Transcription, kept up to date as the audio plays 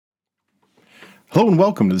Hello and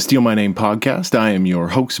welcome to the Steal My Name podcast. I am your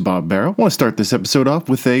host, Bob Barrow. I want to start this episode off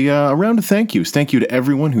with a round of thank yous. Thank you to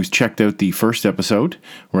everyone who's checked out the first episode,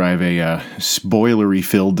 where I have a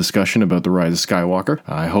spoilery-filled discussion about the Rise of Skywalker.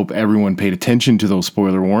 I hope everyone paid attention to those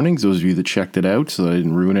spoiler warnings, those of you that checked it out, so that I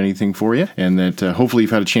didn't ruin anything for you, and that hopefully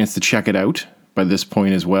you've had a chance to check it out by this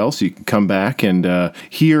point as well, so you can come back and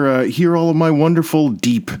hear all of my wonderful,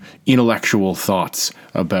 deep, intellectual thoughts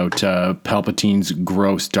about Palpatine's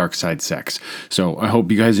gross dark side sex. So I hope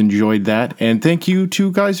you guys enjoyed that, and thank you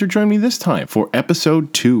to guys who joined me this time for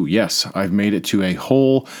episode 2. Yes, I've made it to a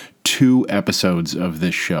whole 2 episodes of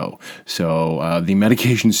this show. So the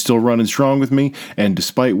medication's still running strong with me, and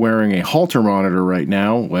despite wearing a Holter monitor right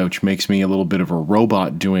now, which makes me a little bit of a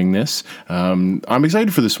robot doing this, I'm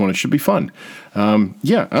excited for this one. It should be fun. I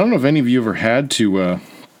don't know if any of you ever had to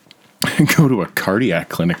go to a cardiac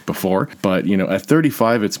clinic before, but at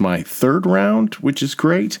 35 it's my 3rd round, which is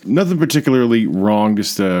great. Nothing particularly wrong,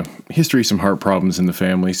 just history, some heart problems in the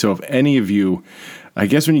family. So if any of you, I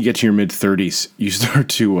guess when you get to your mid-30s, you start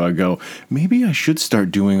to go, maybe I should start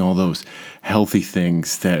doing all those healthy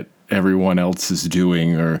things that everyone else is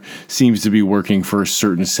doing or seems to be working for a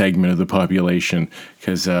certain segment of the population.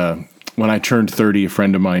 Because when I turned 30, a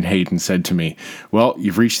friend of mine, Hayden, said to me, well,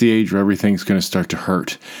 you've reached the age where everything's going to start to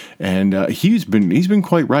hurt. And he's been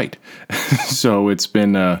quite right. So it's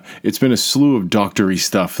been a slew of doctory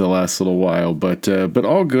stuff the last little while, but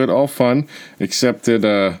all good, all fun, except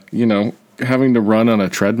that, having to run on a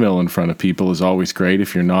treadmill in front of people is always great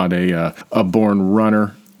if you're not a born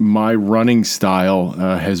runner. My running style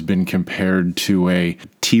has been compared to a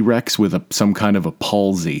T-Rex with some kind of a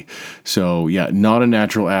palsy. So, not a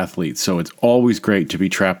natural athlete. So it's always great to be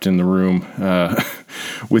trapped in the room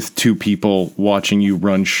with 2 people watching you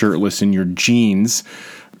run shirtless in your jeans.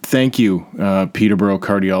 Thank you, Peterborough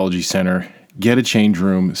Cardiology Center. Get a change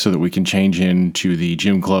room so that we can change into the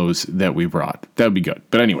gym clothes that we brought. That would be good.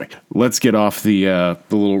 But anyway, let's get off the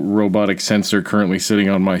little robotic sensor currently sitting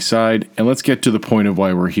on my side, and let's get to the point of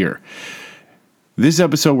why we're here. This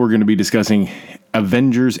episode, we're going to be discussing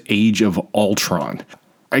Avengers: Age of Ultron.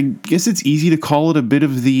 I guess it's easy to call it a bit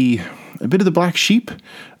of the black sheep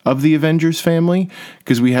of the Avengers family,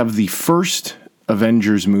 because we have the first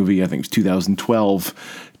Avengers movie, I think it was 2012,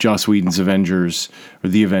 Joss Whedon's Avengers, or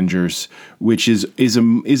The Avengers, which is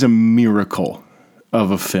a miracle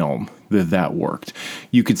of a film that worked.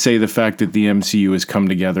 You could say the fact that the MCU has come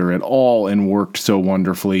together at all and worked so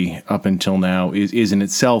wonderfully up until now is in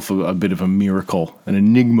itself a bit of a miracle, an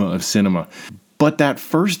enigma of cinema. But that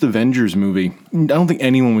first Avengers movie, I don't think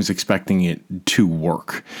anyone was expecting it to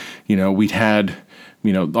work. We'd had,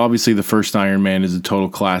 obviously the first Iron Man is a total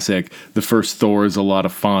classic. The first Thor is a lot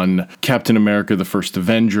of fun. Captain America, the first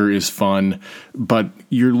Avenger, is fun. But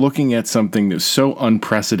you're looking at something that's so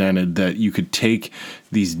unprecedented that you could take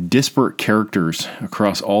these disparate characters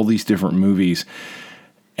across all these different movies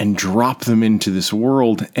and drop them into this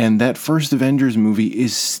world, and that first Avengers movie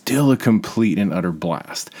is still a complete and utter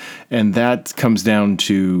blast. And that comes down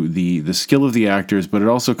to the skill of the actors, but it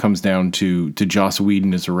also comes down to Joss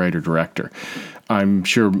Whedon as a writer-director. I'm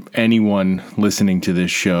sure anyone listening to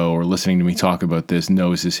this show or listening to me talk about this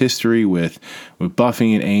knows his history with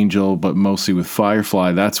Buffy and Angel, but mostly with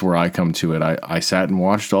Firefly. That's where I come to it. I sat and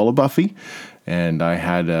watched all of Buffy, and I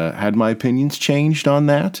had my opinions changed on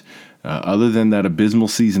that. Other than that abysmal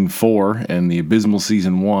season 4 and the abysmal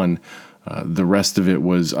season 1, the rest of it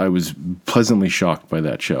I was pleasantly shocked by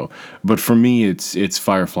that show. But for me, it's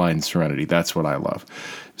Firefly and Serenity. That's what I love.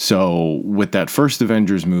 So with that first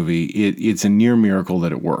Avengers movie, it's a near miracle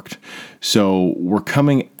that it worked. So we're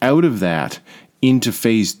coming out of that into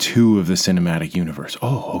phase 2 of the cinematic universe.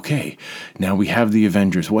 Oh, okay. Now we have the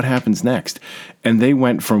Avengers. What happens next? And they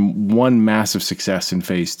went from one massive success in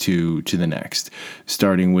phase 2 to the next,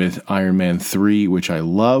 starting with Iron Man 3, which I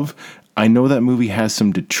love. I know that movie has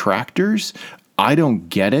some detractors. I don't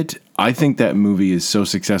get it. I think that movie is so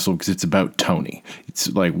successful because it's about Tony. It's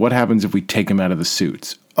like, what happens if we take him out of the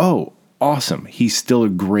suits? Oh, awesome. He's still a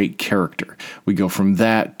great character. We go from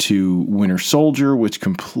that to Winter Soldier, which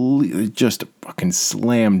completely just a fucking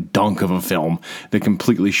slam dunk of a film that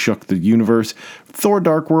completely shook the universe. Thor: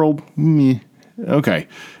 Dark World, meh. Okay.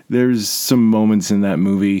 There's some moments in that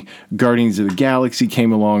movie. Guardians of the Galaxy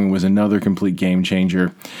came along and was another complete game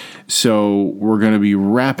changer. So we're going to be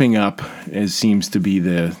wrapping up, as seems to be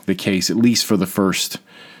the case, at least for the first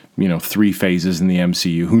 3 phases in the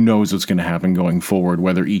MCU. Who knows what's going to happen going forward,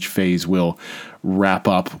 whether each phase will wrap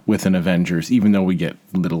up with an Avengers, even though we get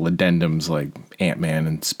little addendums like Ant-Man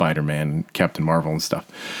and Spider-Man and Captain Marvel and stuff.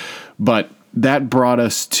 But that brought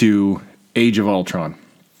us to Age of Ultron.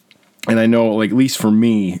 And I know, like, at least for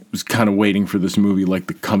me, I was kind of waiting for this movie like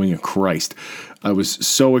the coming of Christ. I was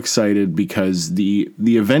so excited because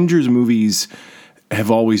the Avengers movies have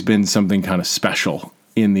always been something kind of special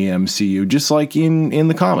in the MCU, just like in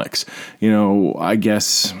the comics. I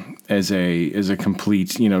guess as a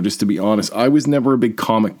complete, just to be honest, I was never a big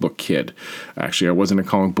comic book kid. Actually, I wasn't a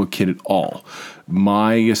comic book kid at all.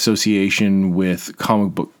 My association with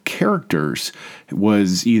comic book characters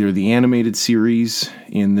was either the animated series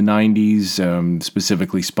in the 90s,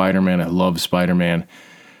 specifically Spider-Man. I love Spider-Man.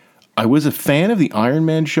 I was a fan of the Iron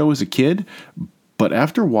Man show as a kid, but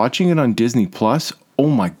after watching it on Disney Plus, oh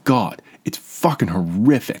my God, it's fucking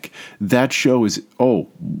horrific. That show is,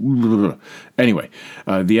 anyway,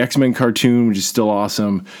 the X-Men cartoon, which is still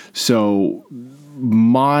awesome. So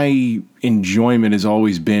my enjoyment has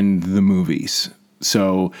always been the movies.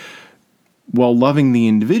 So while loving the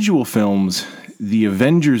individual films, the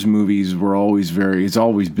Avengers movies it's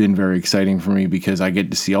always been very exciting for me because I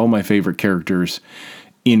get to see all my favorite characters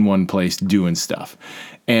in one place doing stuff.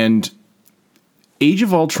 And Age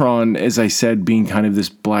of Ultron, as I said, being kind of this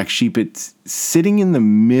black sheep, it's sitting in the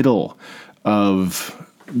middle of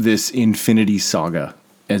this Infinity Saga,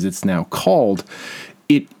 as it's now called.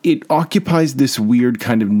 It occupies this weird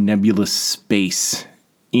kind of nebulous space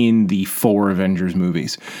in the 4 Avengers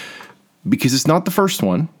movies. Because it's not the first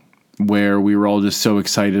one, where we were all just so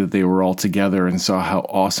excited that they were all together and saw how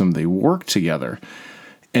awesome they worked together.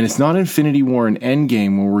 And it's not Infinity War and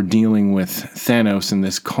Endgame where we're dealing with Thanos and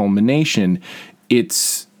this culmination.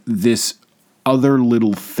 It's this other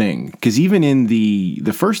little thing. Because even in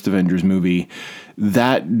the first Avengers movie,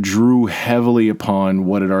 that drew heavily upon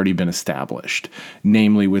what had already been established.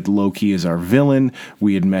 Namely, with Loki as our villain.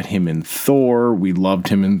 We had met him in Thor. We loved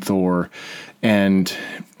him in Thor. And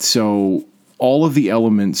so all of the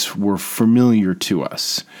elements were familiar to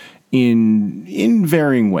us in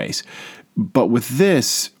varying ways. But with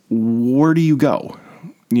this, where do you go?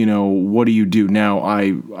 What do you do? Now,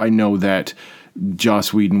 I know that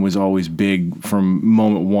Joss Whedon was always big from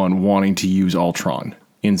moment one wanting to use Ultron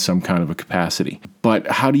in some kind of a capacity. But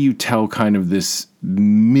how do you tell kind of this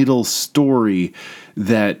middle story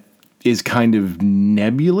that is kind of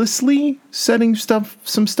nebulously setting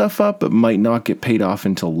some stuff up but might not get paid off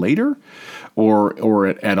until later or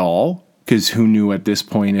at all? Because who knew at this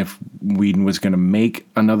point if Whedon was going to make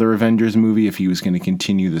another Avengers movie, if he was going to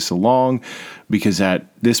continue this along? Because at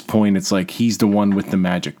this point, it's like he's the one with the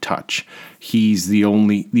magic touch. He's the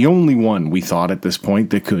only one, we thought at this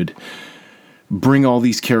point, that could bring all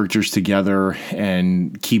these characters together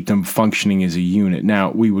and keep them functioning as a unit.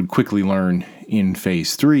 Now, we would quickly learn in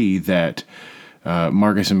Phase 3 that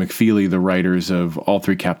Marcus and McFeely, the writers of all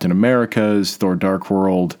 3 Captain Americas, Thor Dark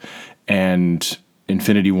World, and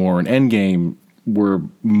Infinity War and Endgame, were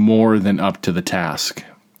more than up to the task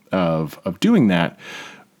of doing that.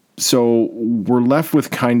 So we're left with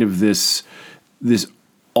kind of this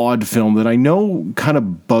odd film that I know kind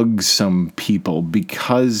of bugs some people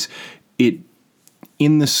because it,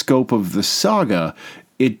 in the scope of the saga,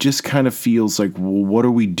 it just kind of feels like, well, what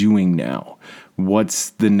are we doing now?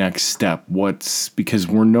 What's the next step? Because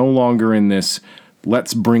we're no longer in this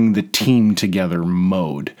let's bring the team together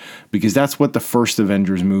mode, because that's what the first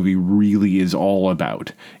Avengers movie really is all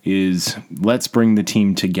about, is let's bring the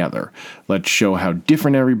team together. Let's show how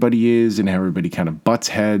different everybody is and how everybody kind of butts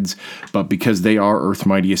heads, but because they are Earth's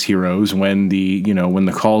mightiest heroes, when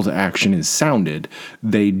the call to action is sounded,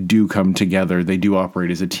 they do come together, they do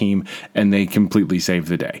operate as a team, and they completely save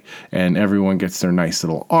the day. And everyone gets their nice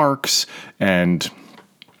little arcs, and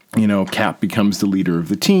Cap becomes the leader of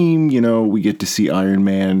the team. We get to see Iron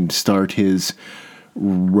Man start his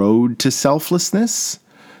road to selflessness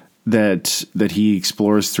that he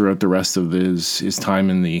explores throughout the rest of his time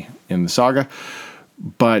in the saga.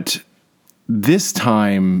 But this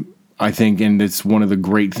time, I think, and it's one of the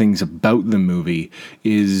great things about the movie,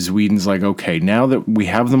 is Whedon's like, okay, now that we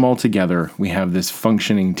have them all together, we have this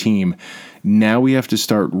functioning team, now we have to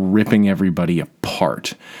start ripping everybody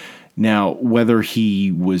apart. Now, whether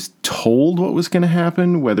he was told what was going to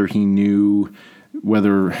happen, whether he knew,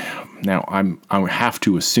 now I have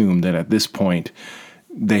to assume that at this point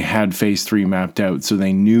they had Phase 3 mapped out, so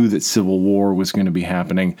they knew that Civil War was going to be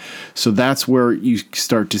happening. So that's where you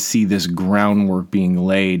start to see this groundwork being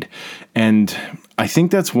laid. And I think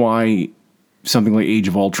that's why something like Age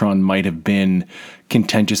of Ultron might have been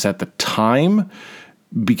contentious at the time,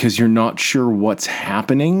 because you're not sure what's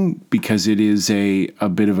happening, because it is a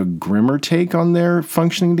bit of a grimmer take on their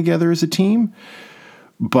functioning together as a team.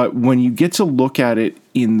 But when you get to look at it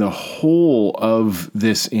in the whole of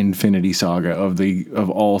this Infinity Saga, of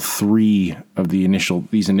all three of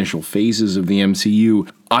these initial phases of the MCU,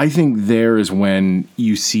 I think there is when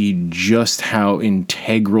you see just how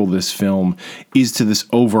integral this film is to this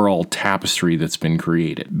overall tapestry that's been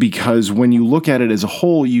created. Because when you look at it as a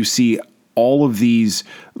whole, you see all of these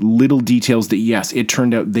little details that, yes, it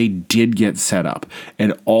turned out they did get set up,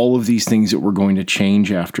 and all of these things that were going to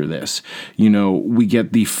change after this. We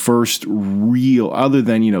get the first real, other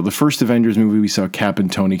than, the first Avengers movie, we saw Cap and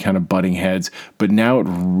Tony kind of butting heads, but now it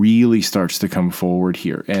really starts to come forward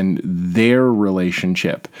here, and their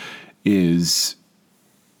relationship is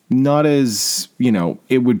not as,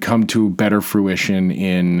 it would come to better fruition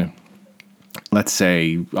in, let's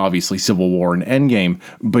say, obviously Civil War and Endgame,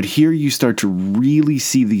 but here you start to really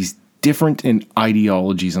see these different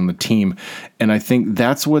ideologies on the team. And I think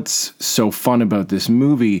that's what's so fun about this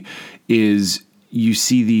movie is you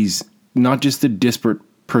see these, not just the disparate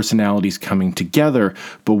personalities coming together,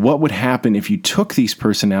 but what would happen if you took these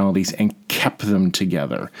personalities and kept them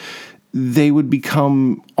together. They would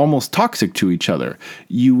become almost toxic to each other.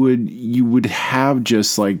 You would have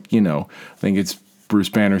just like, I think it's Bruce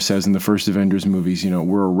Banner says in the first Avengers movies,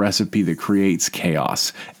 we're a recipe that creates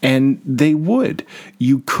chaos. And they would.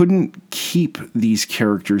 You couldn't keep these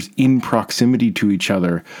characters in proximity to each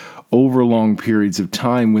other over long periods of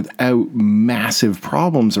time without massive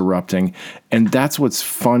problems erupting. And that's what's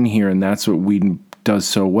fun here, and that's what Whedon does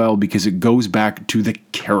so well, because it goes back to the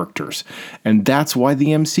characters. And that's why the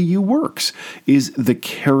MCU works, is the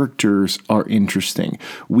characters are interesting.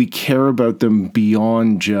 We care about them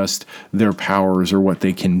beyond just their powers or what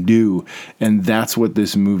they can do. And that's what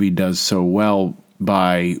this movie does so well.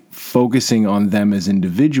 By focusing on them as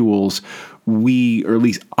individuals, or at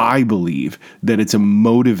least I believe, that it's a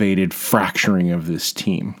motivated fracturing of this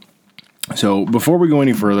team. So before we go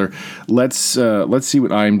any further, let's see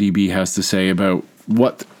what IMDb has to say about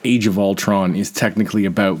what Age of Ultron is technically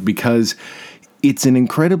about, because it's an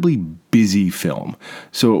incredibly busy film.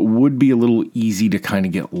 So it would be a little easy to kind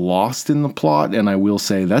of get lost in the plot. And I will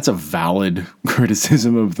say that's a valid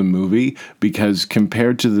criticism of the movie, because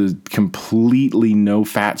compared to the completely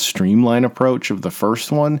no-fat streamline approach of the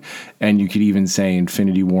first one, and you could even say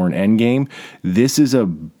Infinity War and Endgame, this is a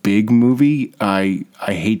big movie. I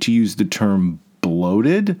hate to use the term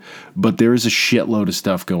bloated, but there is a shitload of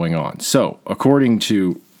stuff going on. So, according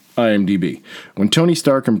to IMDb, when Tony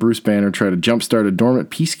Stark and Bruce Banner try to jumpstart a dormant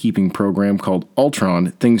peacekeeping program called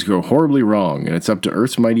Ultron, things go horribly wrong, and it's up to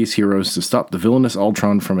Earth's mightiest heroes to stop the villainous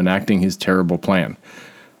Ultron from enacting his terrible plan.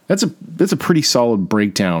 That's a pretty solid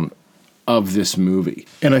breakdown of this movie.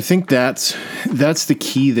 And I think that's the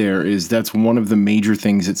key there, is that's one of the major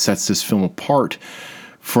things that sets this film apart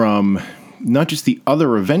from not just the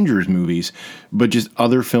other Avengers movies, but just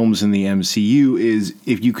other films in the MCU, is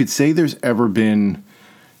if you could say there's ever been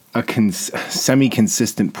a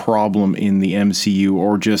semi-consistent problem in the MCU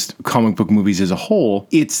or just comic book movies as a whole,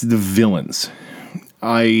 it's the villains.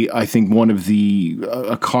 I think one of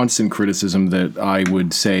a constant criticism that I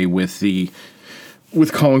would say with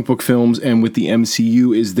comic book films and with the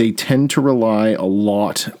MCU is they tend to rely a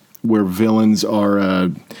lot where villains are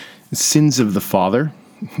sins of the father,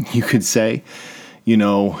 you could say.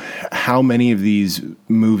 How many of these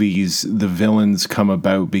movies the villains come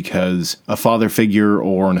about because a father figure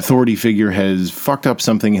or an authority figure has fucked up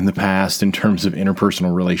something in the past in terms of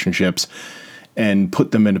interpersonal relationships and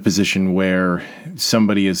put them in a position where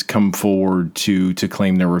somebody has come forward to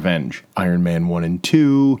claim their revenge. Iron Man 1 and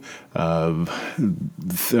 2, Odin's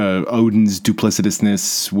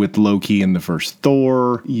duplicitousness with Loki in the first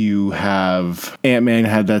Thor. You have Ant-Man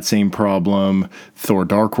had that same problem. Thor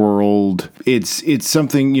Dark World. It's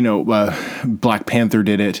something, Black Panther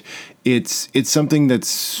did it. It's something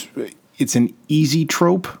it's an easy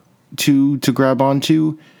trope to grab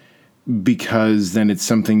onto, because then it's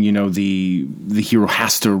something, the hero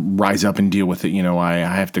has to rise up and deal with it. I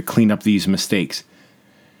have to clean up these mistakes.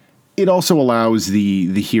 It also allows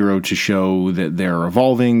the hero to show that they're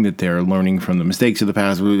evolving, that they're learning from the mistakes of the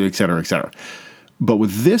past, et cetera, et cetera. But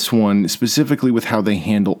with this one, specifically with how they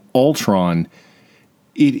handle Ultron,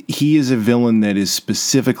 he is a villain that is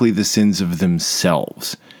specifically the sins of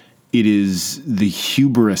themselves. It is the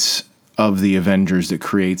hubris of the Avengers that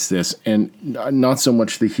creates this, and not so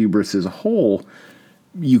much the hubris as a whole.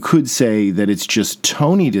 You could say that it's just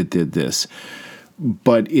Tony that did this,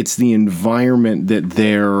 but it's the environment that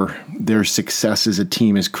their success as a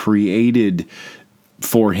team has created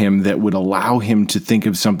for him that would allow him to think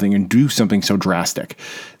of something and do something so drastic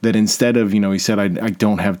that instead of, he said, I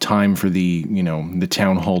don't have time for the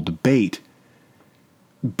town hall debate.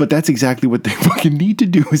 But that's exactly what they fucking need to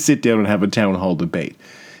do, is sit down and have a town hall debate.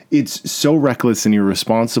 It's so reckless and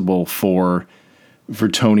irresponsible for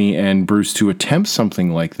Tony and Bruce to attempt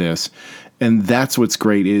something like this. And that's what's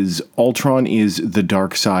great, is Ultron is the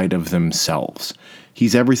dark side of themselves.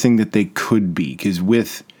 He's everything that they could be, because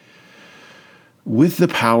with the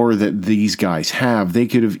power that these guys have, they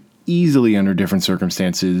could have easily, under different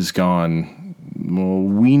circumstances, gone, well,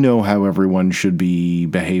 we know how everyone should be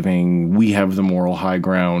behaving, we have the moral high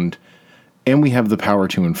ground, and we have the power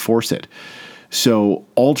to enforce it. So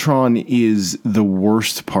Ultron is the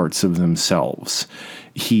worst parts of themselves.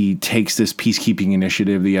 He takes this peacekeeping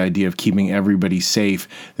initiative, the idea of keeping everybody safe,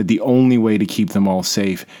 that the only way to keep them all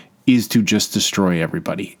safe is to just destroy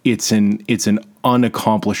everybody. It's an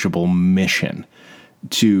unaccomplishable mission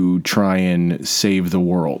to try and save the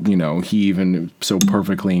world. You know, he even so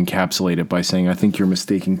perfectly encapsulated it by saying, I think you're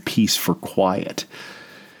mistaking peace for quiet.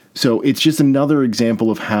 So it's just another example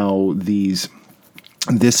of how this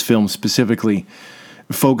film specifically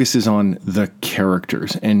focuses on the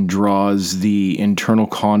characters and draws the internal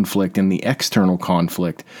conflict and the external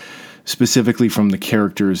conflict specifically from the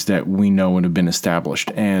characters that we know and have been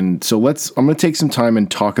established. And so I'm going to take some time and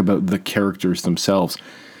talk about the characters themselves,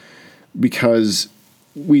 because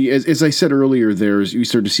as I said earlier, we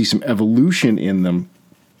start to see some evolution in them,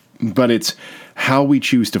 but it's how we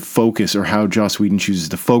choose to focus, or how Joss Whedon chooses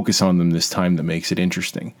to focus on them this time, that makes it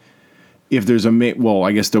interesting. If there's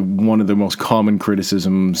I guess one of the most common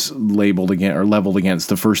criticisms leveled against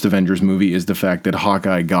the first Avengers movie is the fact that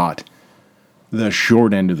Hawkeye got the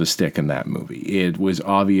short end of the stick in that movie. It was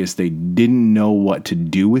obvious they didn't know what to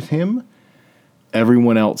do with him.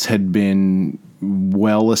 Everyone else had been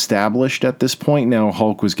well established at this point. Now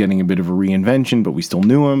Hulk was getting a bit of a reinvention, but we still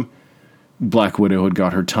knew him. Black Widow had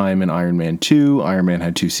got her time in Iron Man 2. Iron Man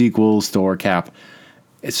had 2 sequels, Thor, Cap.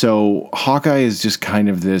 So Hawkeye is just kind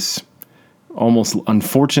of this almost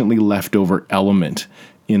unfortunately leftover element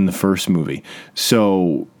in the first movie.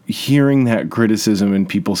 So hearing that criticism and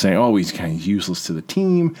people saying, oh, he's kind of useless to the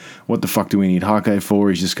team. What the fuck do we need Hawkeye for?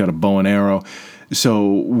 He's just got a bow and arrow.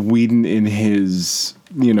 So Whedon, in his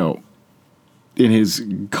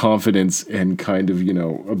confidence and kind of,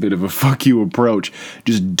 a bit of a fuck you approach,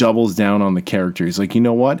 just doubles down on the character. He's like, you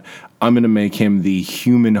know what? I'm going to make him the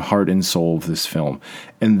human heart and soul of this film.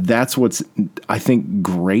 And that's what's, I think,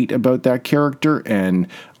 great about that character. And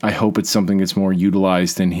I hope it's something that's more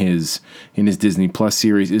utilized in his Disney Plus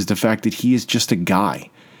series, is the fact that he is just a guy.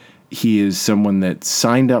 He is someone that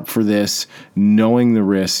signed up for this, knowing the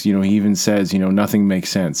risks. He even says, nothing makes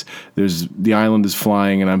sense. The island is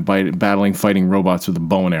flying and I'm fighting robots with a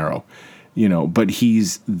bow and arrow. But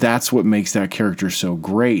that's what makes that character so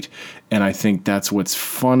great. And I think that's what's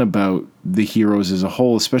fun about the heroes as a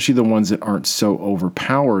whole, especially the ones that aren't so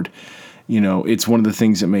overpowered. It's one of the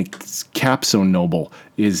things that makes Cap so noble,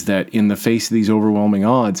 is that in the face of these overwhelming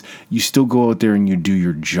odds, you still go out there and you do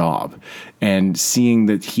your job. And seeing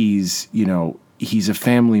that he's a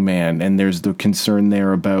family man, and there's the concern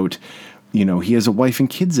there about, he has a wife and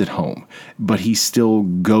kids at home, but he still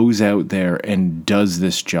goes out there and does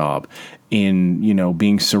this job in,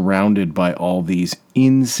 being surrounded by all these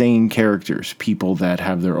insane characters, people that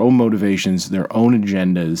have their own motivations, their own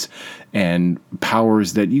agendas, and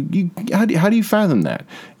powers that how do you fathom that?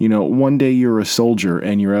 One day you're a soldier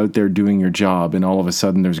and you're out there doing your job, and all of a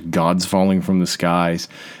sudden there's gods falling from the skies,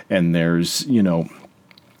 and there's,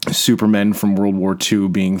 Supermen from World War II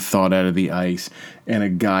being thawed out of the ice, and a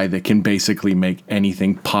guy that can basically make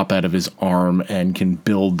anything pop out of his arm and can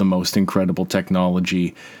build the most incredible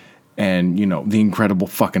technology, and, the Incredible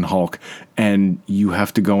fucking Hulk, and you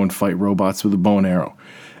have to go and fight robots with a bow and arrow.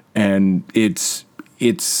 And it's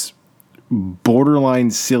borderline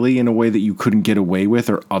silly in a way that you couldn't get away with,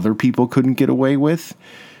 or other people couldn't get away with,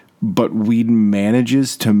 but Whedon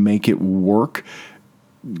manages to make it work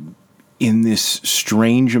in this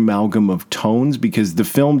strange amalgam of tones, because the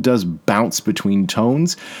film does bounce between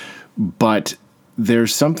tones, but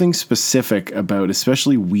there's something specific about,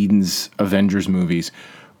 especially Whedon's Avengers movies,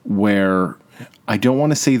 where I don't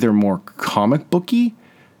want to say they're more comic booky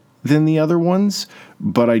than the other ones,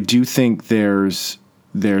 but I do think there's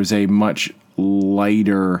a much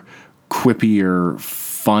lighter, quippier,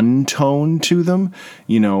 fun tone to them.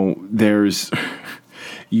 There's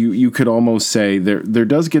you could almost say there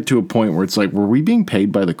does get to a point where it's like, were we being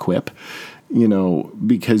paid by the quip?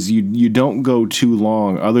 Because you don't go too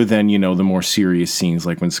long, other than, the more serious scenes,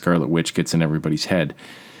 like when Scarlet Witch gets in everybody's head.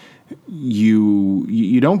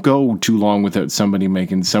 You don't go too long without somebody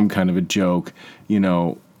making some kind of a joke,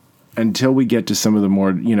 until we get to some of the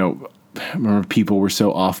more, I remember people were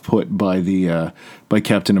so off-put by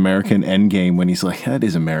Captain America in Endgame when he's like, that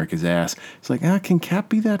is America's ass. It's like, can Cap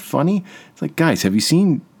be that funny? It's like, guys, have you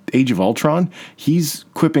seen Age of Ultron? He's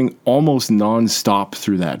quipping almost nonstop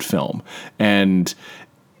through that film. And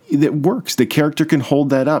it works. The character can hold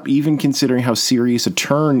that up, even considering how serious a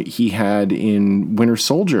turn he had in Winter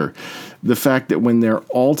Soldier. The fact that when they're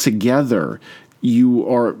all together,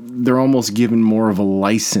 they're almost given more of a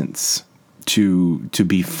license to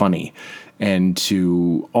be funny, and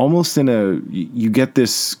to almost you get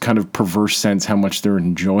this kind of perverse sense how much they're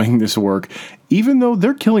enjoying this work, even though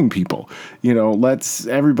they're killing people.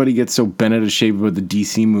 Everybody gets so bent out of shape about the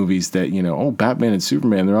DC movies that, Batman and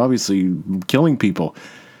Superman, they're obviously killing people.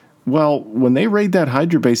 Well, when they raid that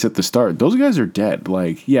Hydra base at the start, those guys are dead.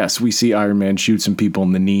 Like, yes, we see Iron Man shoot some people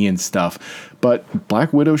in the knee and stuff, but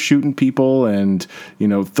Black Widow shooting people, and,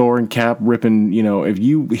 Thor and Cap ripping, if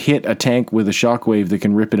you hit a tank with a shockwave that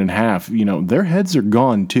can rip it in half, their heads are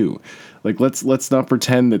gone too. Like, let's not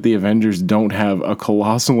pretend that the Avengers don't have a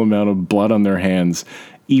colossal amount of blood on their hands,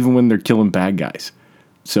 even when they're killing bad guys.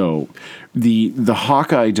 So the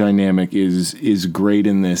Hawkeye dynamic is great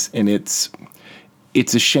in this, and it's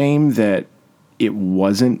a shame that it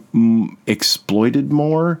wasn't exploited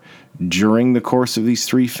more during the course of these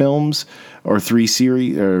three films, or three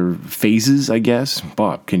series or phases, I guess.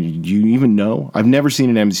 Bob, can you even know? I've never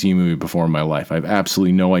seen an MCU movie before in my life. I have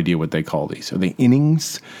absolutely no idea what they call these. Are they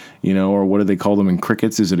innings? Or what do they call them in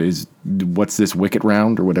crickets? What's this wicket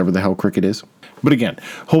round, or whatever the hell cricket is? But again,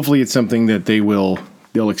 hopefully it's something that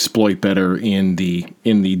they'll exploit better in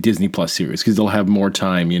the Disney Plus series, because they'll have more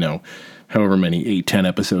time, however many, 8-10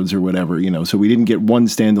 episodes or whatever, so we didn't get one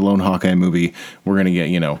standalone Hawkeye movie. We're going to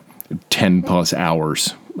get, 10 plus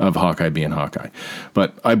hours of Hawkeye being Hawkeye.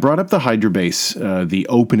 But I brought up the Hydra base, the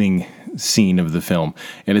opening scene of the film,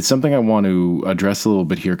 and it's something I want to address a little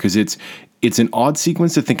bit here, because it's an odd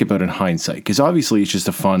sequence to think about in hindsight, because obviously it's just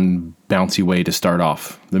a fun, bouncy way to start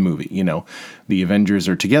off the movie. The Avengers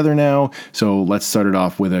are together now, so let's start it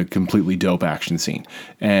off with a completely dope action scene.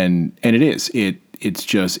 And it is.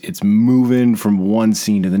 It's moving from one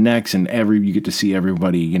scene to the next, and you get to see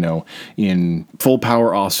everybody, in full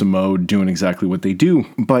power awesome mode doing exactly what they do.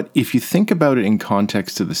 But if you think about it in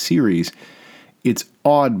context to the series, it's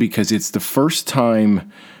odd because it's the first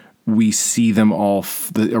time we see them all,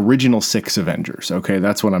 the original 6 Avengers. Okay,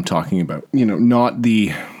 that's what I'm talking about. Not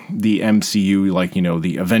the MCU, like,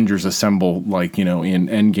 the Avengers Assemble, like, in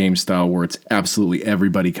Endgame style, where it's absolutely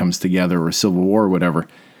everybody comes together, or Civil War or whatever.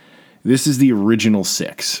 This is the original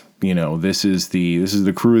 6. This is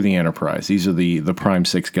the crew of the Enterprise. These are the prime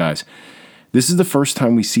 6 guys. This is the first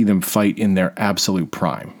time we see them fight in their absolute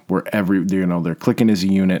prime, where they're clicking as a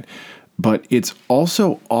unit. But it's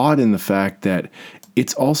also odd in the fact that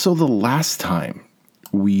it's also the last time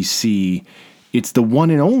we see, it's the one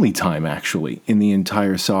and only time actually in the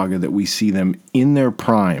entire saga that we see them in their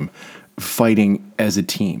prime fighting as a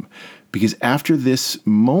team. Because after this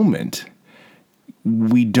moment,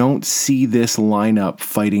 we don't see this lineup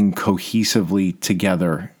fighting cohesively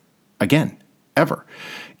together again, ever.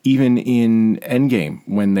 Even in Endgame,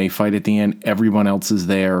 when they fight at the end, everyone else is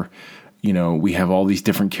there. We have all these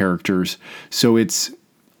different characters. So it's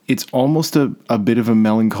almost a bit of a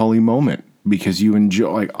melancholy moment, because you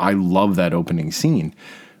enjoy, like, I love that opening scene,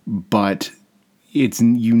 but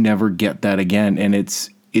you never get that again. And it's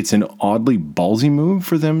an oddly ballsy move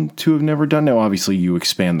for them to have never done. Now, obviously, you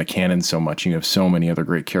expand the canon so much, you have so many other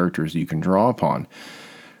great characters that you can draw upon.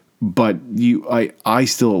 But I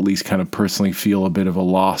still at least kind of personally feel a bit of a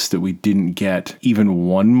loss that we didn't get even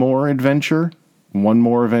one more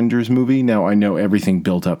Avengers movie. Now, I know everything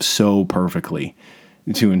built up so perfectly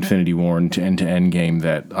to Infinity War and to Endgame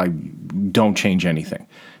that I don't change anything.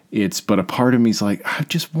 But a part of me is like,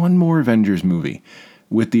 just one more Avengers movie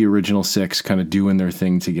with the original 6 kind of doing their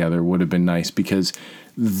thing together would have been nice, because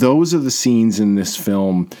those are the scenes in this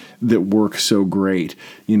film that work so great,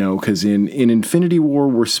 because in Infinity War,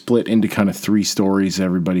 we're split into kind of 3 stories,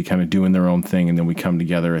 everybody kind of doing their own thing, and then we come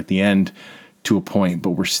together at the end to a point, but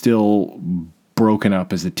we're still broken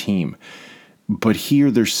up as a team. But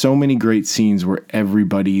here, there's so many great scenes where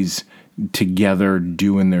everybody's together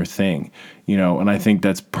doing their thing, and I think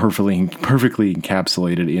that's perfectly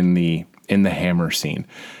encapsulated in the Hammer scene,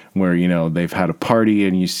 where, they've had a party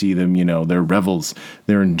and you see them, they're revels.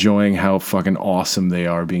 They're enjoying how fucking awesome they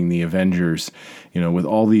are being the Avengers, with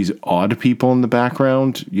all these odd people in the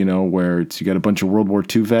background, where you got a bunch of World War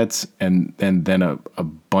II vets and then a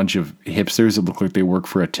bunch of hipsters that look like they work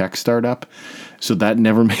for a tech startup. So that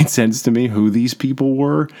never made sense to me, who these people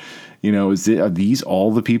were. Are these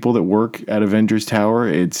all the people that work at Avengers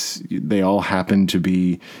Tower? They all happen to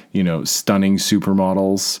be, stunning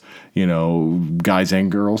supermodels, guys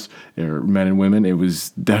and girls, or men and women.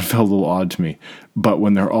 That felt a little odd to me. But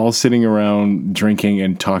when they're all sitting around drinking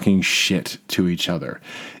and talking shit to each other,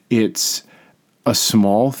 it's a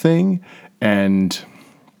small thing, and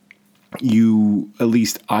at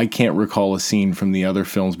least I can't recall a scene from the other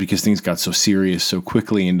films, because things got so serious so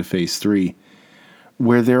quickly into phase 3,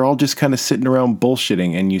 where they're all just kind of sitting around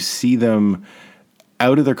bullshitting, and you see them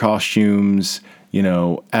out of their costumes,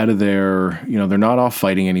 out of their, they're not off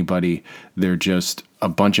fighting anybody. They're just a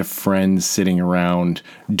bunch of friends sitting around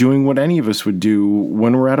doing what any of us would do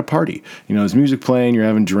when we're at a party. There's music playing, you're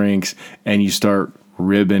having drinks, and you start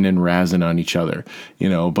ribbing and razzing on each other,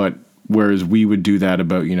 but whereas we would do that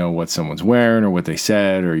about, what someone's wearing or what they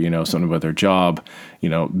said, or, something about their job,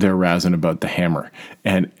 they're razzing about the hammer,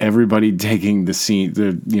 and everybody taking the scene,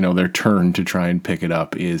 their turn to try and pick it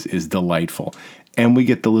up is delightful. And we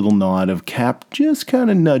get the little nod of Cap just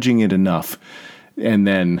kind of nudging it enough. And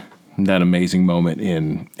then that amazing moment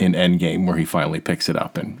in Endgame where he finally picks it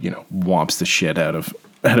up and, whomps the shit out of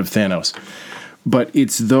Thanos. But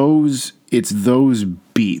it's those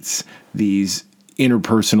beats, these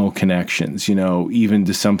interpersonal connections, even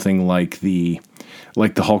to something like the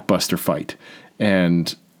Hulkbuster fight.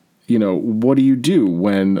 And, what do you do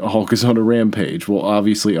when Hulk is on a rampage? Well,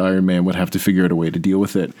 obviously Iron Man would have to figure out a way to deal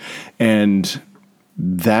with it. And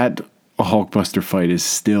that Hulkbuster fight is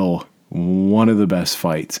still one of the best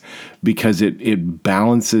fights, because it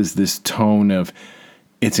balances this tone of,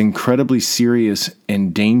 it's incredibly serious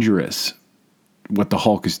and dangerous what the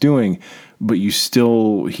Hulk is doing, but he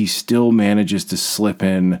still manages to slip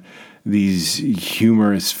in these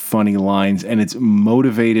humorous, funny lines, and it's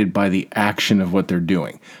motivated by the action of what they're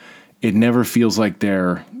doing. It never feels like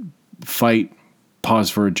they're fight, pause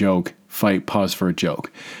for a joke, fight, pause for a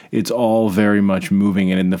joke. It's all very much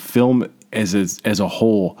moving, and in the film as a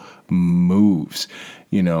whole moves.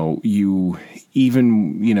 You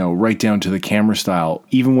even, right down to the camera style,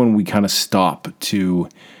 even when we kind of stop to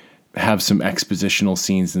have some expositional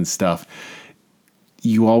scenes and stuff,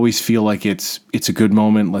 you always feel like it's a good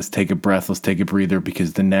moment. Let's take a breath. Let's take a breather,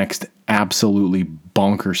 because the next absolutely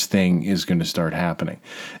bonkers thing is going to start happening.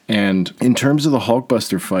 And in terms of the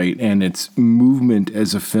Hulkbuster fight and its movement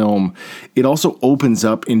as a film, it also opens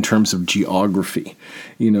up in terms of geography.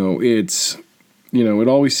 It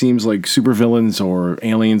always seems like supervillains or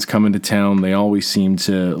aliens come into town, they always seem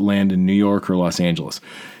to land in New York or Los Angeles.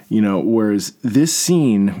 Whereas this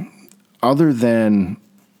scene, other than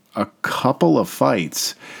a couple of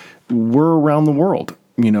fights, we're around the world.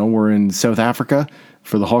 We're in South Africa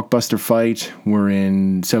for the Hulkbuster fight. We're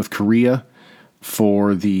in South Korea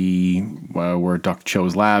for where Dr.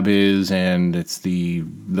 Cho's lab is, and it's the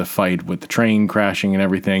fight with the train crashing and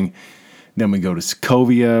everything. Then we go to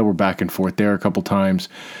Sokovia. We're back and forth there a couple times.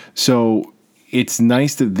 So it's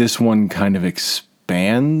nice that this one kind of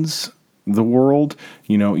expands the world.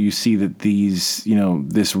 You see that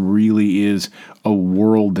this really is a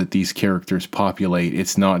world that these characters populate.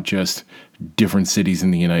 It's not just different cities in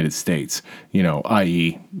the United States,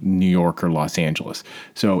 i.e. New York or Los Angeles.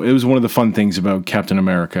 So it was one of the fun things about Captain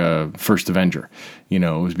America First Avenger. It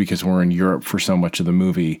was because we're in Europe for so much of the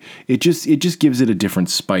movie. It just gives it a different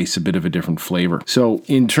spice, a bit of a different flavor. So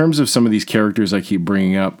in terms of some of these characters I keep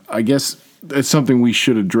bringing up, I guess that's something we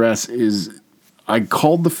should address. Is I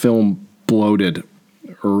called the film bloated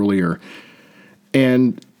earlier,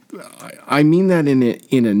 and I mean that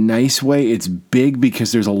in a nice way. It's big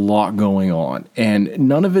because there's a lot going on, and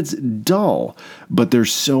none of it's dull, but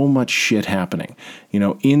there's so much shit happening.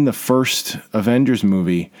 In the first Avengers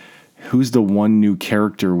movie, who's the one new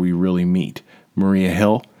character we really meet? Maria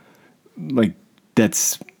Hill. Like,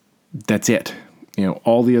 that's it.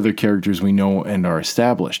 All the other characters we know and are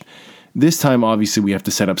established. This time, obviously, we have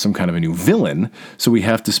to set up some kind of a new villain, so we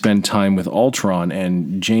have to spend time with Ultron,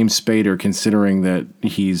 and James Spader, considering that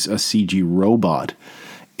he's a CG robot,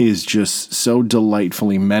 is just so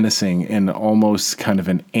delightfully menacing and almost kind of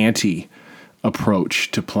an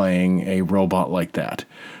anti-approach to playing a robot like that,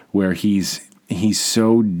 where he's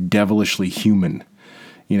so devilishly human,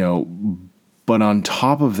 but on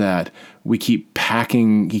top of that, he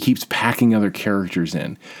keeps packing other characters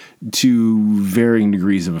in to varying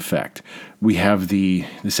degrees of effect. We have the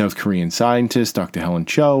South Korean scientist, Dr. Helen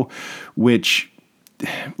Cho, which,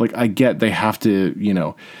 like, I get they have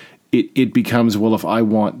to, it becomes, well, if I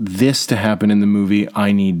want this to happen in the movie,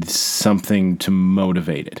 I need something to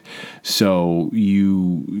motivate it. So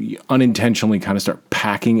you unintentionally kind of start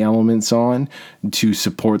packing elements on to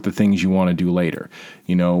support the things you want to do later.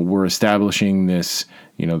 We're establishing this,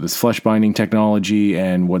 this flesh binding technology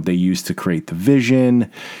and what they use to create the vision.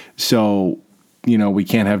 So, we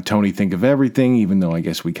can't have Tony think of everything, even though I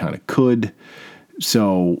guess we kind of could.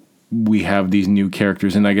 So we have these new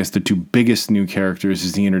characters, and I guess the two biggest new characters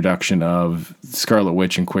is the introduction of Scarlet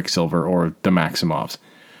Witch and Quicksilver, or the Maximoffs,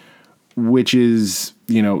 which is,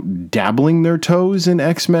 dabbling their toes in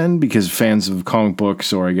X-Men, because fans of comic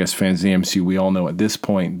books, or I guess fans of the MCU, we all know at this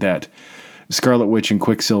point that Scarlet Witch and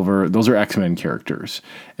Quicksilver, those are X-Men characters.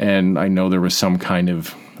 And I know there was some kind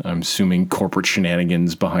of, I'm assuming, corporate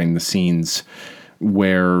shenanigans behind the scenes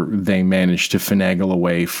where they managed to finagle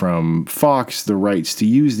away from Fox the rights to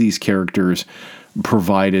use these characters,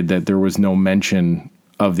 provided that there was no mention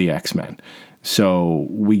of the X-Men. So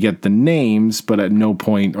we get the names, but at no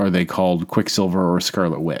point are they called Quicksilver or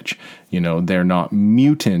Scarlet Witch. They're not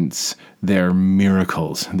mutants, they're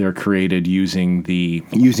miracles. They're created using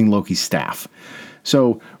Loki's staff.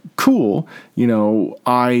 So cool,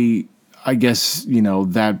 I guess,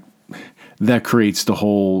 that creates the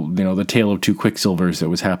whole, the tale of two Quicksilvers that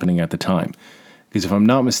was happening at the time. Because if I'm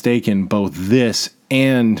not mistaken, both this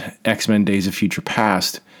and X-Men Days of Future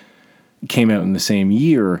Past came out in the same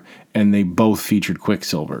year, and they both featured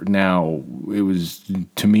Quicksilver. Now, it was,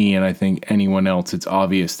 to me, and I think anyone else, it's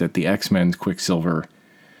obvious that the X-Men's Quicksilver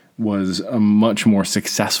was a much more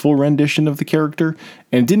successful rendition of the character,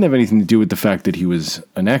 and it didn't have anything to do with the fact that he was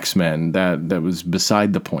an X-Men. That was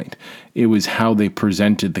beside the point. It was how they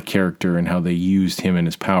presented the character and how they used him in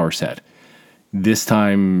his power set. This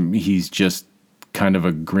time, he's just kind of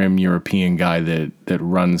a grim European guy that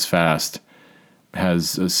runs fast,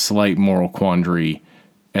 has a slight moral quandary,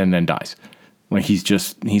 and then dies. Like,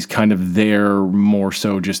 he's kind of there more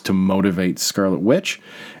so just to motivate Scarlet Witch,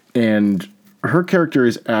 and her character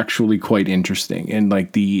is actually quite interesting. And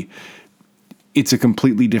it's a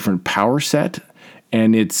completely different power set,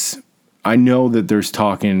 and I know that there's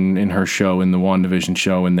talk in her show, in the WandaVision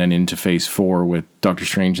show, and then into Phase 4 with Doctor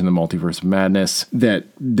Strange and the Multiverse of Madness, that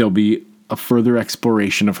there'll be a further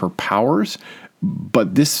exploration of her powers.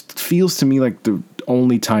 But this feels to me like the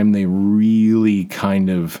only time they really kind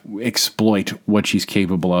of exploit what she's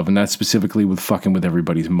capable of, and that's specifically with fucking with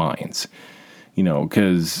everybody's minds.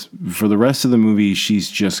 Because for the rest of the movie, she's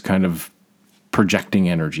just kind of projecting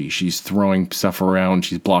energy. She's throwing stuff around.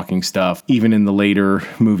 She's blocking stuff. Even in the later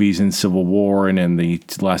movies, in Civil War and in the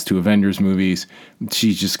last two Avengers movies,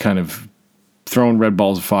 she's just kind of throwing red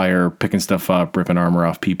balls of fire, picking stuff up, ripping armor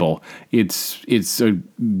off people. It's a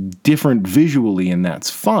different visually, and that's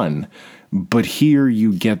fun. But here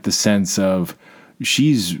you get the sense of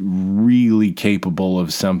she's really capable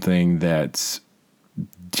of something that's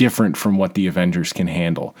different from what the Avengers can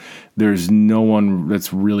handle. There's no one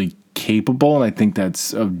that's really capable, and I think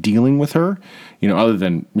that's of dealing with her, other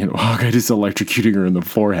than, Hawkeye just electrocuting her in the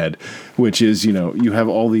forehead, which is, you have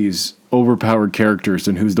all these overpowered characters,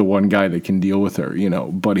 and who's the one guy that can deal with her?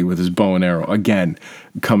 Buddy with his bow and arrow. Again,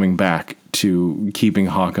 coming back to keeping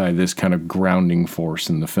Hawkeye this kind of grounding force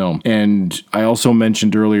in the film. And I also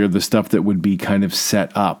mentioned earlier the stuff that would be kind of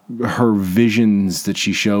set up. Her visions that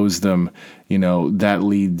she shows them, that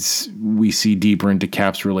leads, we see deeper into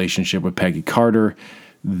Cap's relationship with Peggy Carter.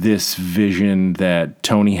 This vision that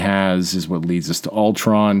Tony has is what leads us to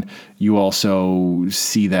Ultron. You also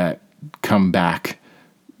see that come back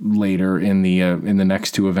later in the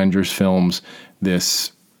next two Avengers films,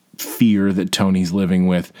 this fear that Tony's living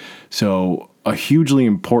with. So a hugely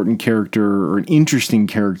important character, or an interesting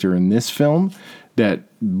character in this film, that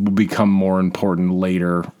will become more important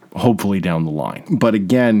later, hopefully down the line. But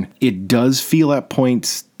again, it does feel at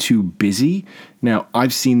points too busy. Now,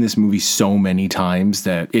 I've seen this movie so many times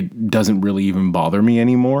that it doesn't really even bother me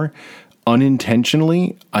anymore.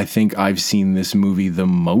 Unintentionally, I think I've seen this movie the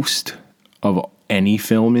most of any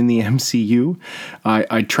film in the MCU.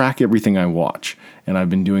 I track everything I watch, and I've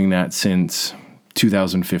been doing that since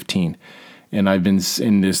 2015. And I've been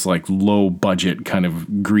in this low budget kind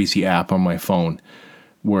of greasy app on my phone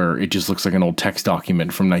where it just looks like an old text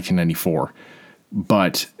document from 1994.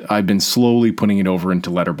 But I've been slowly putting it over into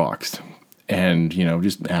Letterboxd, and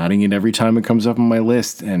just adding it every time it comes up on my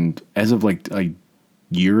list. And as of a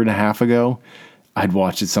year and a half ago, I'd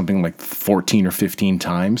watched it something like 14 or 15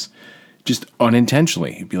 times. Just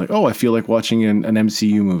unintentionally. It'd be like, oh, I feel like watching an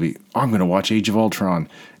MCU movie. I'm going to watch Age of Ultron.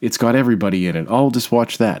 It's got everybody in it. I'll just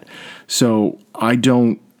watch that. So I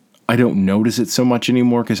don't I don't notice it so much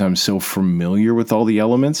anymore because I'm so familiar with all the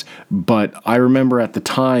elements. But I remember at the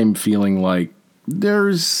time feeling like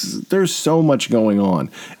there's so much going on.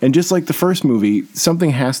 And just like the first movie,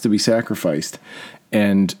 something has to be sacrificed.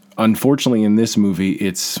 And unfortunately, in this movie,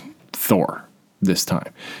 it's Thor this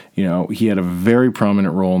time. You know, he had a very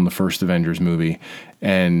prominent role in the first Avengers movie.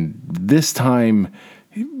 And this time,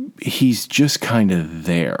 he's just kind of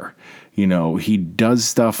there. You know, he does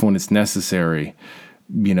stuff when it's necessary,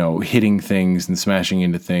 you know, hitting things and smashing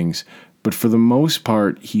into things. But for the most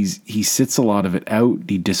part, he sits a lot of it out.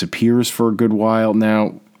 He disappears for a good while.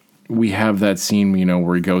 Now, we have that scene, you know,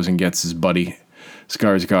 where he goes and gets his buddy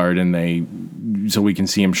Skarsgård, and so we can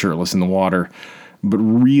see him shirtless in the water. But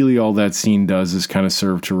really all that scene does is kind of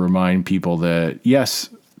serve to remind people that, yes,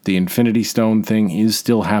 the Infinity Stone thing is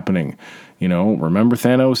still happening. You know, remember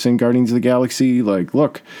Thanos in Guardians of the Galaxy? Like,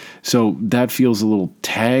 look. So that feels a little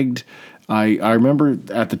tagged. I remember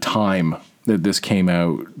at the time that this came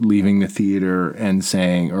out, leaving the theater and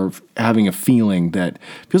saying, or having a feeling that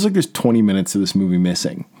feels like there's 20 minutes of this movie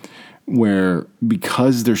missing, where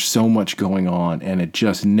because there's so much going on and it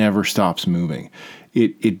just never stops moving,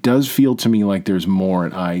 it does feel to me like there's more.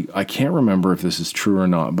 And I can't remember if this is true or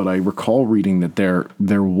not, but I recall reading that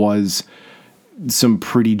there was some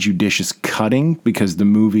pretty judicious cutting because the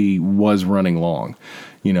movie was running long.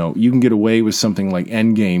 You know, you can get away with something like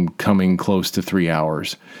Endgame coming close to 3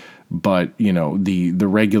 hours. But, you know, the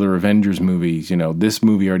regular Avengers movies, you know, this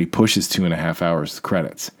movie already pushes 2.5 hours to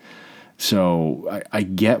credits. So I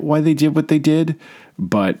get why they did what they did,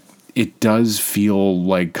 but it does feel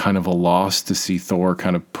like kind of a loss to see Thor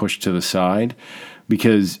kind of pushed to the side,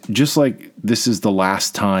 because just like this is the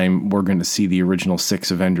last time we're going to see the original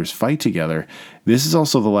 6 Avengers fight together, this is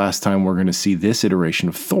also the last time we're going to see this iteration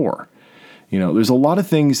of Thor. You know, there's a lot of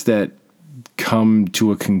things that come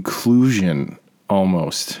to a conclusion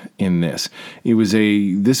almost in this.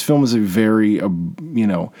 This film is a very, you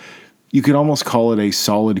know, you could almost call it a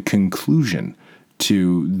solid conclusion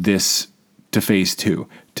to phase 2,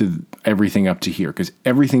 to everything up to here, because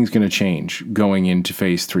everything's going to change going into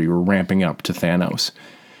phase 3. We're ramping up to Thanos.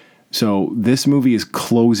 So this movie is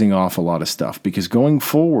closing off a lot of stuff, because going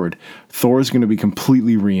forward, Thor is going to be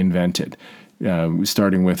completely reinvented,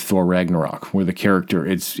 starting with Thor Ragnarok, where the character,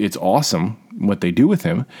 it's awesome what they do with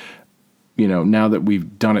him. You know, now that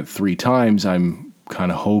we've done it 3 times, I'm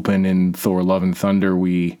kind of hoping in Thor Love and Thunder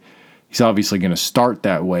he's obviously going to start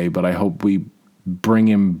that way, but I hope we bring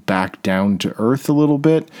him back down to earth a little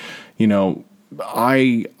bit. You know,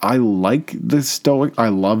 I like the stoic. I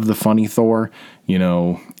love the funny Thor. You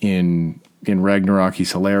know, in Ragnarok,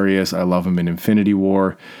 he's hilarious. I love him in Infinity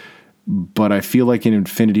War. But I feel like in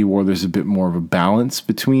Infinity War, there's a bit more of a balance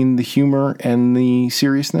between the humor and the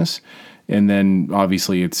seriousness. And then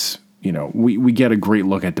obviously it's, you know, we get a great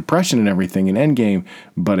look at depression and everything in Endgame,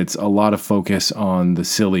 but it's a lot of focus on the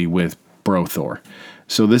silly with Bro Thor.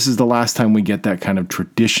 So this is the last time we get that kind of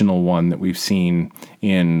traditional one that we've seen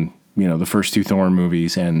in, you know, the first 2 Thor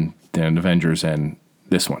movies and then Avengers and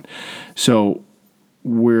this one. So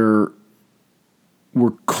we're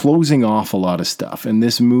closing off a lot of stuff, and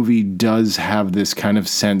this movie does have this kind of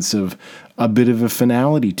sense of a bit of a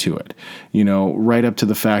finality to it, you know, right up to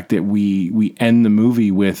the fact that we end the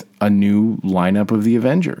movie with a new lineup of the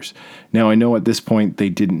Avengers. Now, I know at this point they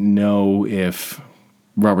didn't know if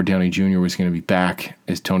Robert Downey Jr. was going to be back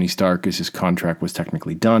as Tony Stark, as his contract was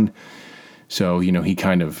technically done. So, you know, he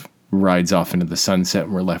kind of rides off into the sunset,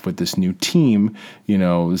 and we're left with this new team. You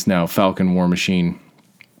know, it's now Falcon, War Machine,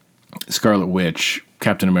 Scarlet Witch,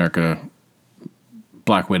 Captain America,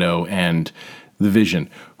 Black Widow, and the Vision,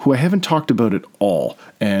 who I haven't talked about at all.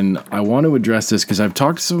 And I want to address this because I've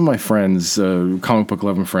talked to some of my friends, comic book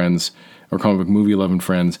loving friends, or comic book movie loving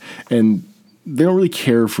friends, and they don't really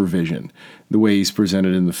care for Vision the way he's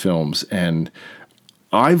presented in the films. And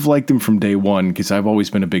I've liked him from day one because I've always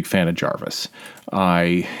been a big fan of Jarvis.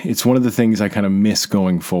 It's one of the things I kind of miss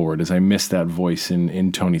going forward, is I miss that voice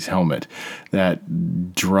in Tony's helmet,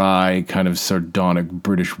 that dry kind of sardonic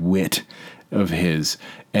British wit of his.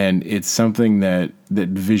 And it's something that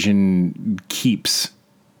Vision keeps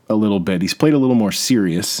a little bit. He's played a little more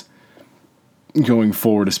serious going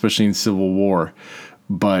forward, especially in Civil War,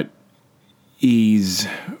 but he's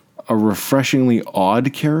a refreshingly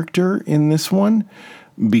odd character in this one,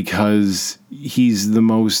 because he's the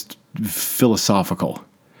most philosophical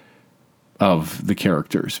of the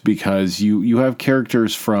characters, because you have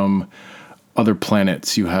characters from other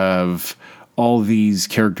planets. You have all these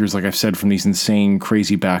characters, like I've said, from these insane,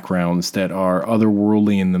 crazy backgrounds that are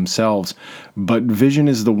otherworldly in themselves. But Vision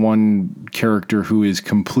is the one character who is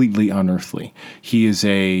completely unearthly. He is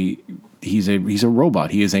a he's a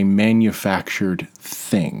robot. He is a manufactured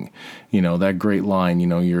thing. That great line,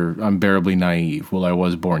 you're unbearably naive. Well, I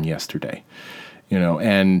was born yesterday.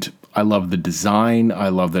 And I love the design. I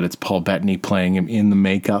love that it's Paul Bettany playing him in the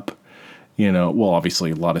makeup. Well,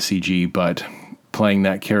 obviously a lot of CG, but playing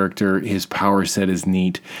that character, his power set is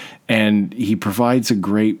neat. And he provides a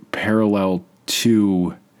great parallel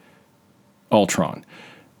to Ultron.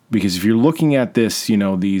 Because if you're looking at this,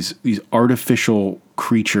 these artificial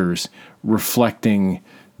creatures reflecting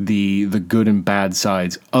the good and bad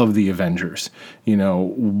sides of the Avengers,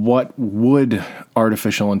 what would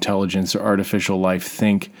artificial intelligence or artificial life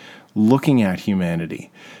think looking at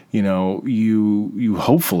humanity? You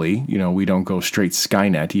hopefully, we don't go straight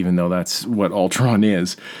Skynet, even though that's what Ultron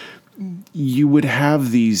is. You would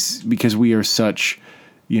have these, because we are such,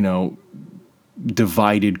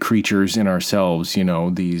 divided creatures in ourselves,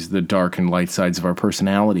 the dark and light sides of our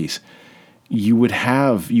personalities. You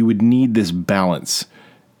would need this balance.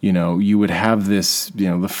 You would have this,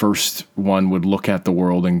 the first one would look at the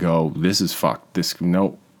world and go, this is fucked.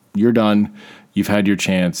 No, you're done. You've had your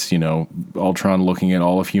chance. Ultron looking at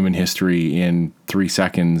all of human history in 3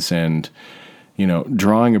 seconds and,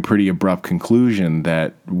 drawing a pretty abrupt conclusion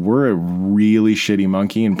that we're a really shitty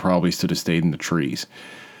monkey and probably should have stayed in the trees.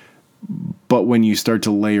 But when you start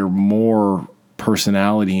to layer more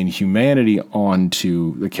personality and humanity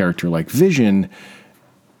onto the character like Vision,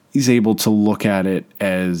 he's able to look at it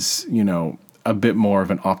as, a bit more of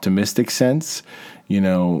an optimistic sense,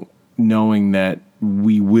 knowing that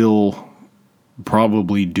we will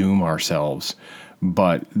probably doom ourselves,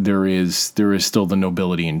 but there is still the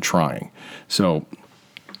nobility in trying. So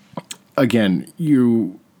again,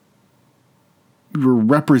 you're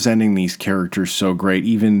representing these characters so great.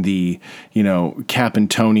 Even the, Cap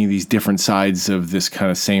and Tony, these different sides of this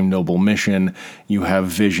kind of same noble mission. You have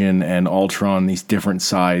Vision and Ultron, these different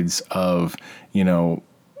sides of,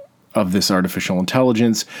 of this artificial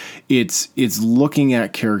intelligence. It's looking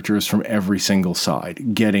at characters from every single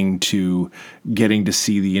side, getting to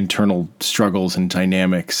see the internal struggles and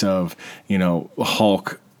dynamics of,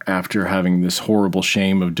 Hulk after having this horrible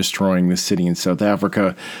shame of destroying the city in South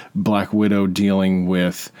Africa, Black Widow dealing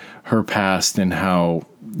with her past and how,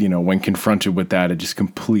 when confronted with that, it just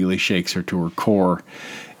completely shakes her to her core.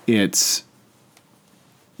 That's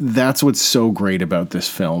what's so great about this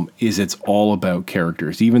film, is it's all about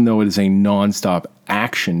characters. Even though it is a nonstop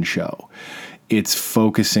action show, it's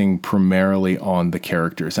focusing primarily on the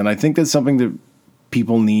characters. And I think that's something that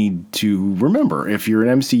people need to remember. If you're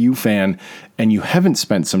an MCU fan and you haven't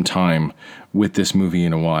spent some time with this movie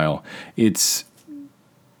in a while,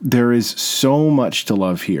 there is so much to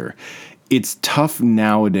love here. It's tough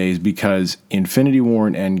nowadays because Infinity War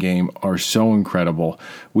and Endgame are so incredible.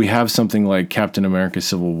 We have something like Captain America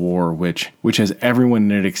Civil War, which has everyone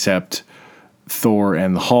in it except Thor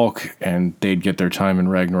and the Hulk, and they'd get their time in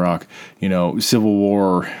Ragnarok. Civil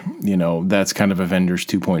War, that's kind of Avengers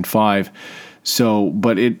 2.5. So,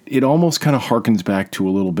 but it almost kind of harkens back to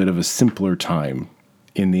a little bit of a simpler time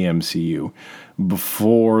in the MCU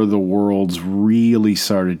before the worlds really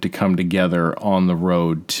started to come together on the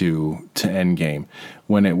road to Endgame,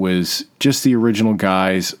 when it was just the original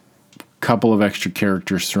guys, couple of extra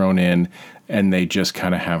characters thrown in, and they just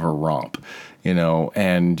kind of have a romp,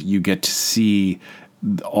 and you get to see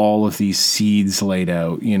all of these seeds laid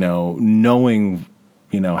out, knowing,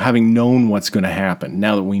 having known what's going to happen,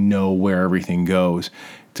 now that we know where everything goes,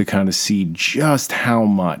 to kind of see just how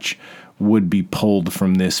much would be pulled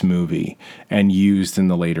from this movie and used in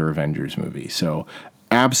the later Avengers movie. So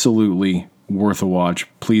absolutely worth a watch.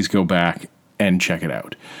 Please go back and check it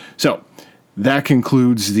out. So that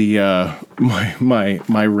concludes the my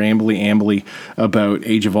rambly-ambly about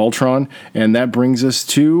Age of Ultron, and that brings us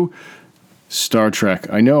to Star Trek.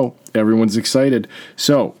 I know everyone's excited.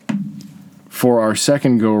 So for our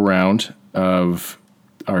second go-around of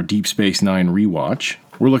our Deep Space Nine rewatch,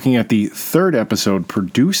 we're looking at the third episode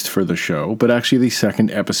produced for the show, but actually the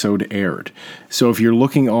second episode aired. So if you're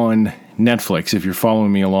looking on Netflix, if you're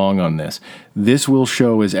following me along on this will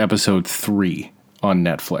show as episode 3 on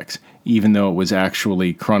Netflix, even though it was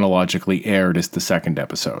actually chronologically aired as the second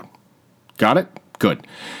episode. Got it? Good.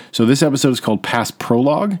 So this episode is called Past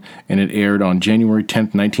Prologue, and it aired on January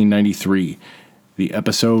 10th, 1993. The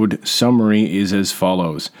episode summary is as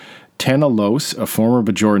follows. Tana Los, a former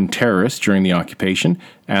Bajoran terrorist during the occupation,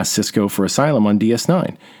 asks Sisko for asylum on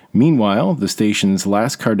DS9. Meanwhile, the station's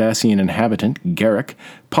last Cardassian inhabitant, Garrick,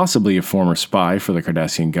 possibly a former spy for the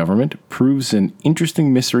Cardassian government, proves an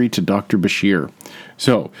interesting mystery to Dr. Bashir.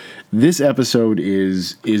 So, this episode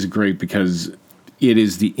is great because it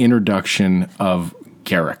is the introduction of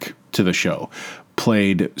Garrick to the show.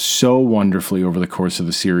 played so wonderfully over the course of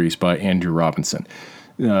the series by Andrew Robinson.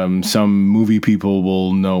 Some movie people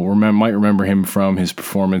will know or might remember him from his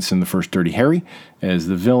performance in the first Dirty Harry as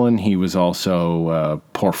the villain. He was also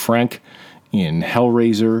Poor Frank in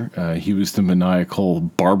Hellraiser. He was the maniacal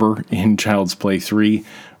barber in Child's Play 3.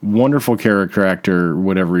 Wonderful character actor,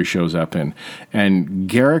 whatever he shows up in. And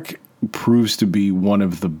Garak proves to be one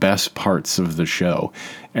of the best parts of the show.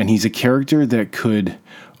 And he's a character that could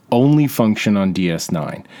only function on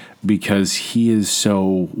DS9 because he is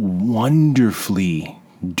so wonderfully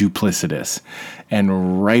duplicitous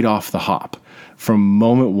and right off the hop from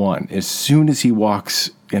moment one. As soon as he walks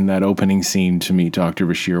in that opening scene to meet Dr.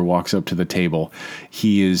 Bashir, walks up to the table,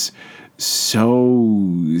 he is so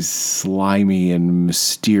slimy and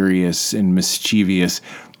mysterious and mischievous,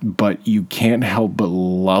 but you can't help but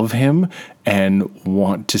love him and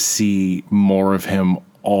want to see more of him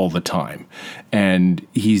all the time. And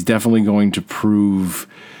he's definitely going to prove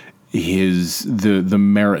the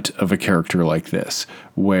merit of a character like this,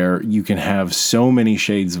 where you can have so many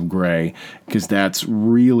shades of gray, because that's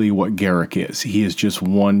really what Garak is. He is just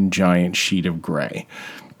one giant sheet of gray.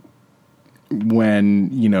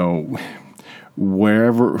 When,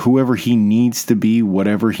 whoever he needs to be,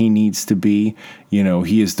 whatever he needs to be,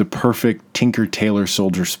 he is the perfect Tinker Tailor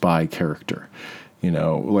Soldier Spy character.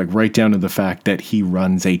 Like right down to the fact that he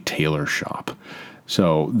runs a tailor shop.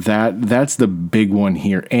 So that's the big one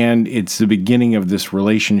here. And it's the beginning of this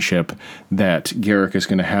relationship that Garak is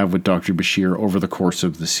going to have with Dr. Bashir over the course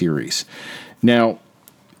of the series. Now,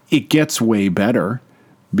 it gets way better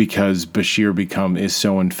because Bashir is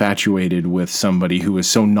so infatuated with somebody who is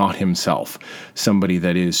so not himself, somebody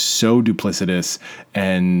that is so duplicitous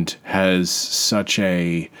and has such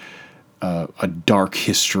a dark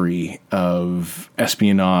history of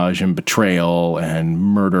espionage and betrayal and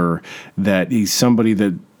murder, that he's somebody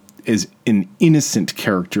that is an innocent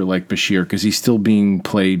character like Bashir, because he's still being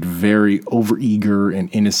played very overeager and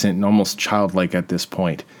innocent and almost childlike at this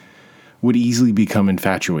point, would easily become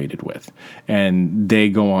infatuated with. And they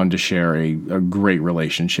go on to share a great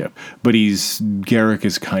relationship. But Garak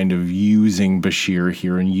is kind of using Bashir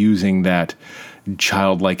here and using that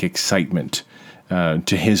childlike excitement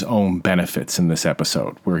to his own benefits in this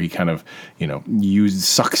episode, where he kind of,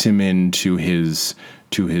 sucks him into his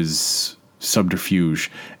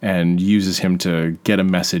subterfuge and uses him to get a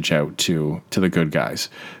message out to the good guys.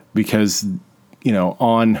 Because,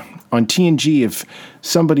 on TNG, if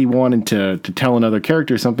somebody wanted to tell another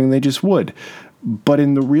character something, they just would. But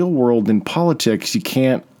in the real world, in politics, you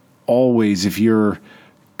can't always, if you're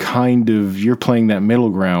playing that middle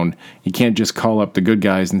ground, you can't just call up the good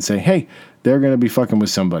guys and say, hey, they're going to be fucking with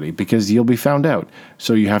somebody, because you'll be found out.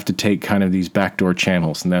 So you have to take kind of these backdoor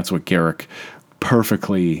channels, and that's what Garak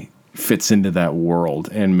perfectly fits into that world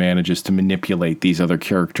and manages to manipulate these other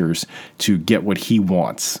characters to get what he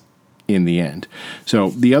wants in the end. So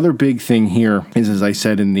the other big thing here is, as I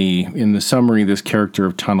said in the summary, this character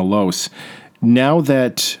of Tana Los, now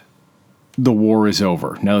that the war is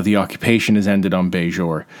over, now that the occupation has ended on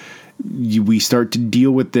Bajor, we start to deal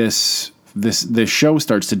with this show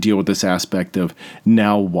starts to deal with this aspect of,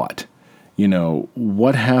 now what?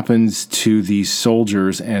 What happens to these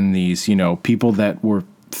soldiers and these, people that were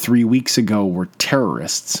 3 weeks ago were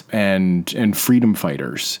terrorists and freedom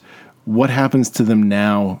fighters? What happens to them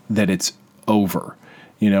now that it's over?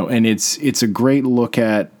 And it's a great look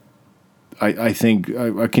at, I think,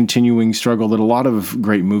 a continuing struggle that a lot of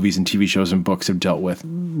great movies and TV shows and books have dealt with,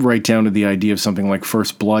 right down to the idea of something like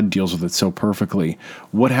First Blood deals with it so perfectly.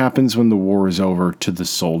 What happens when the war is over to the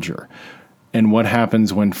soldier? And what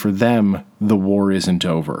happens when, for them, the war isn't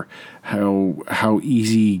over? How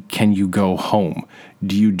easy can you go home?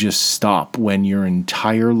 Do you just stop when your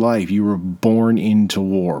entire life you were born into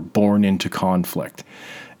war, born into conflict?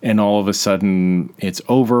 And all of a sudden it's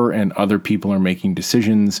over and other people are making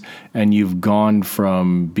decisions, and you've gone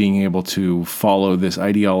from being able to follow this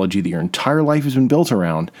ideology that your entire life has been built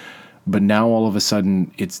around, but now all of a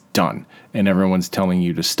sudden it's done and everyone's telling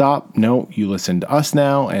you to stop. No, you listen to us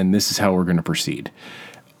now, and this is how we're going to proceed.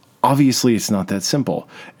 Obviously, it's not that simple.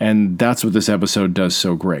 And that's what this episode does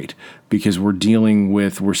so great, because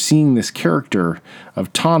we're seeing this character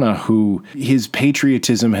of Tana, who his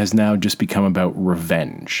patriotism has now just become about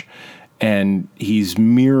revenge. And he's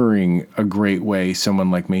mirroring a great way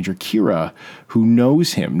someone like Major Kira, who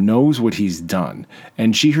knows him, knows what he's done.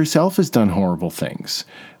 And she herself has done horrible things,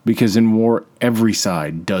 because in war, every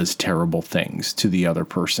side does terrible things to the other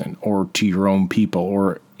person or to your own people,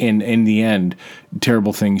 or in the end,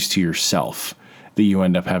 terrible things to yourself that you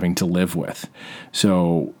end up having to live with.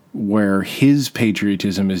 So where his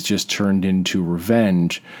patriotism is just turned into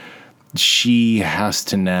revenge, she has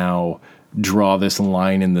to now draw this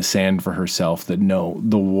line in the sand for herself that no,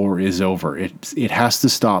 the war is over. It has to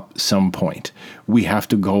stop some point. We have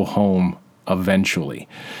to go home eventually.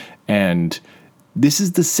 And this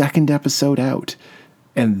is the second episode out.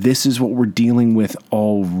 And this is what we're dealing with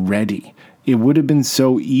already. It would have been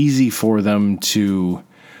so easy for them to,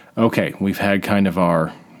 okay, we've had kind of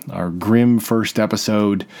our grim first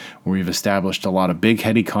episode where we've established a lot of big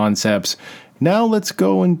heady concepts. Now let's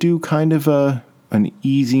go and do kind of an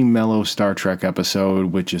easy, mellow Star Trek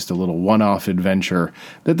episode with just a little one-off adventure.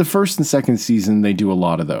 That the first and second season, they do a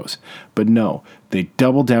lot of those. But no, they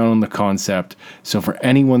double down on the concept. So for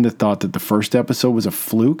anyone that thought that the first episode was a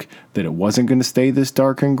fluke, that it wasn't going to stay this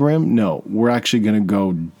dark and grim, no, we're actually going to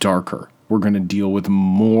go darker. We're going to deal with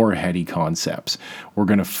more heady concepts. We're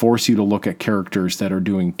going to force you to look at characters that are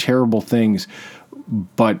doing terrible things,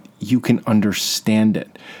 but you can understand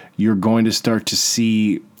it. You're going to start to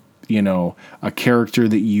see, a character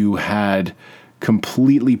that you had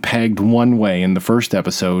completely pegged one way in the first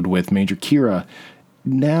episode with Major Kira.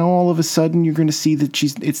 Now, all of a sudden, you're going to see that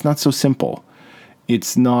it's not so simple.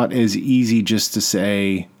 It's not as easy just to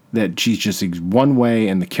say that she's just one way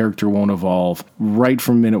and the character won't evolve. Right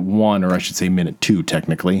from minute 1, or I should say minute 2,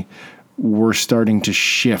 technically, we're starting to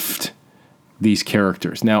shift these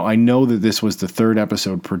characters. Now, I know that this was the third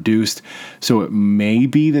episode produced, so it may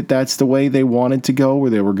be that that's the way they wanted to go,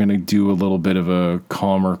 where they were going to do a little bit of a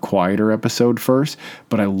calmer, quieter episode first.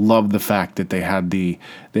 But I love the fact that they had the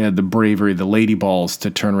bravery, the lady balls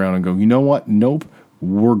to turn around and go, you know what? Nope.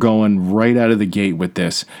 We're going right out of the gate with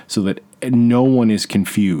this so that no one is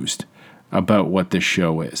confused about what this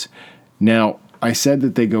show is. Now, I said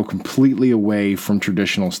that they go completely away from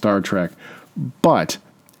traditional Star Trek, but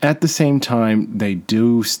at the same time, they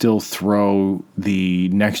do still throw the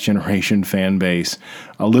Next Generation fan base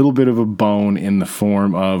a little bit of a bone in the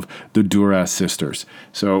form of the Duras sisters.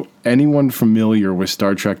 So anyone familiar with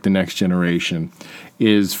Star Trek The Next Generation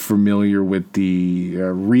is familiar with the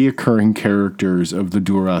reoccurring characters of the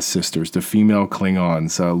Duras sisters, the female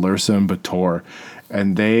Klingons, Lursa and Bator.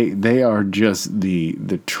 And they are just the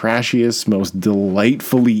trashiest, most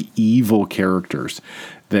delightfully evil characters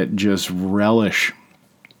that just relish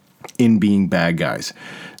in being bad guys.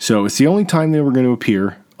 So it's the only time they were going to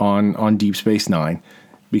appear on Deep Space Nine,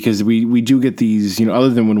 because we do get these, other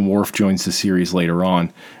than when Worf joins the series later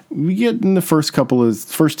on, we get in the first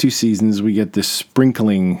 2 seasons, we get this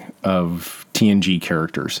sprinkling of TNG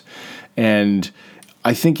characters. And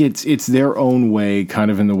I think it's their own way,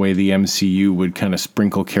 kind of in the way the MCU would kind of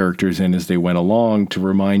sprinkle characters in as they went along to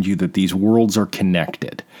remind you that these worlds are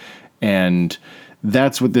connected. And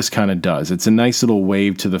that's what this kind of does. It's a nice little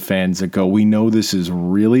wave to the fans that go, we know this is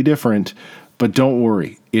really different, but don't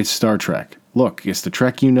worry, it's Star Trek. Look, it's the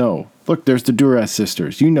Trek you know. Look, there's the Duras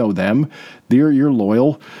sisters. You know them. You're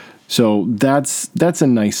loyal. So that's a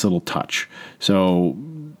nice little touch. So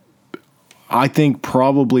I think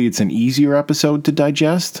probably it's an easier episode to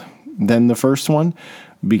digest than the first one,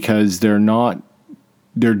 because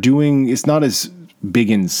it's not as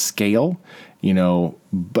big in scale,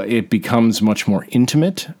 but it becomes much more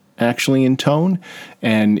intimate actually in tone,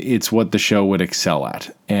 and it's what the show would excel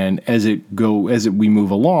at. And as we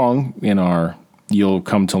move along you'll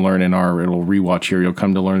come to learn it'll rewatch here, you'll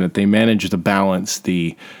come to learn that they manage to balance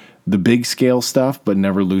the big scale stuff, but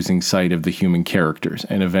never losing sight of the human characters.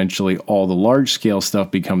 And eventually all the large scale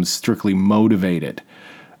stuff becomes strictly motivated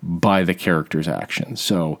by the character's actions.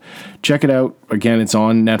 So check it out. Again, it's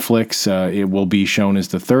on Netflix. It will be shown as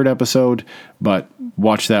the third episode, but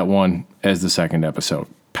watch that one as the second episode.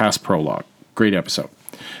 Past prologue. Great episode.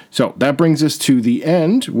 So that brings us to the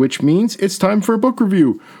end, which means it's time for a book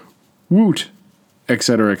review. Woot.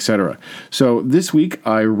 Etc., etc. So this week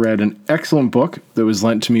I read an excellent book that was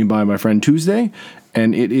lent to me by my friend Tuesday,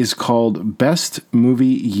 and it is called Best Movie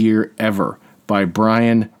Year Ever by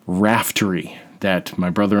Brian Raftery, that my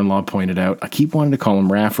brother-in-law pointed out. I keep wanting to call him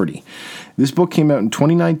Rafferty. This book came out in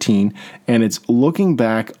 2019, and it's looking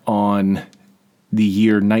back on the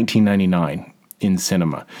year 1999 in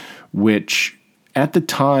cinema, which at the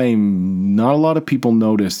time, not a lot of people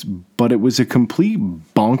noticed, but it was a complete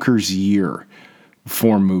bonkers year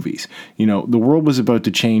for movies. The world was about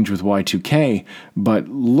to change with Y2K, but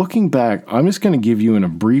looking back, I'm just going to give you an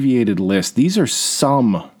abbreviated list. These are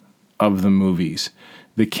some of the movies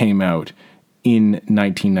that came out in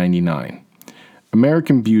 1999.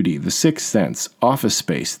 American Beauty, The Sixth Sense, Office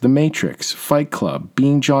Space, The Matrix, Fight Club,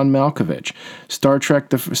 Being John Malkovich,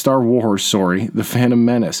 Star Wars, The Phantom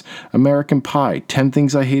Menace, American Pie, 10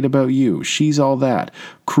 Things I Hate About You, She's All That,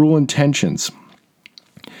 Cruel Intentions.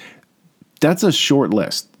 That's a short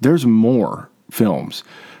list. There's more films,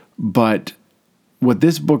 But what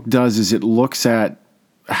this book does is it looks at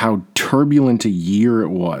how turbulent a year it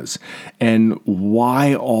was and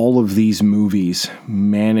why all of these movies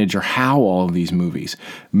manage, or how all of these movies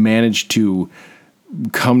manage to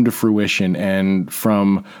come to fruition. And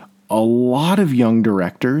from a lot of young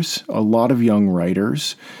directors, a lot of young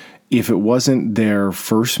writers, if it wasn't their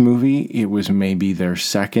first movie, it was maybe their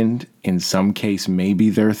second, in some case, maybe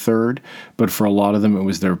their third. But for a lot of them, it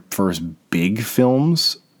was their first big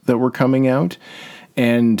films that were coming out.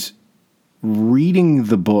 And reading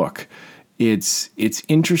the book, it's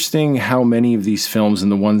interesting how many of these films,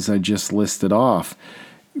 and the ones I just listed off,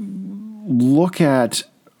 look at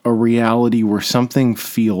a reality where something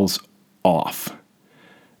feels off,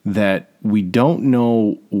 that we don't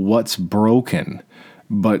know what's broken,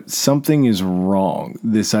 but something is wrong.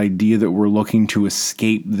 This idea that we're looking to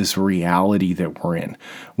escape this reality that we're in,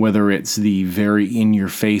 whether it's the very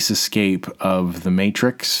in-your-face escape of the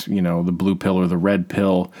Matrix, the blue pill or the red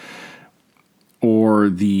pill, or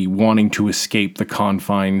the wanting to escape the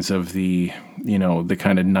confines of the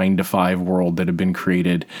kind of 9-to-5 world that had been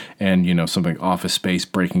created, and, something Office Space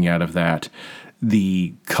breaking out of that,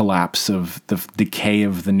 the collapse of the decay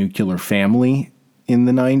of the nuclear family in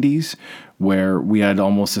the 90s, where we had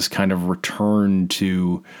almost this kind of return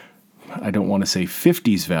to, I don't want to say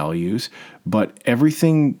 50s values, but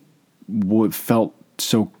everything felt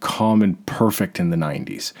so calm and perfect in the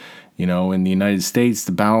 90s. In the United States,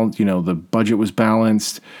 the budget was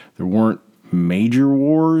balanced. There weren't major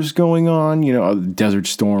wars going on, Desert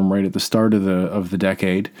Storm right at the start of the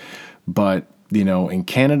decade. But, in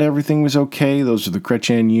Canada, everything was okay. Those are the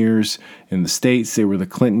Chrétien years. In the States, they were the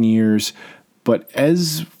Clinton years. But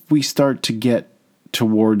as we start to get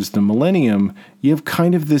towards the millennium, you have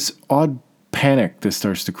kind of this odd panic that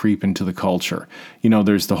starts to creep into the culture.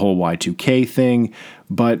 There's the whole Y2K thing,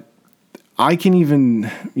 but I can even,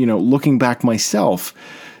 looking back myself,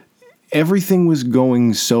 everything was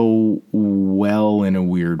going so well in a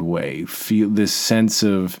weird way. Feel this sense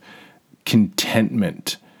of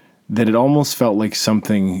contentment that it almost felt like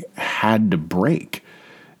something had to break,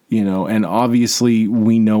 and obviously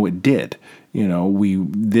we know it did.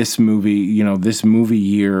 This movie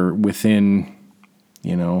year, within,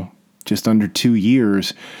 just under 2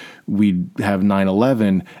 years, we'd have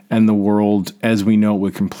 9/11, and the world as we know it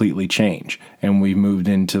would completely change. And we moved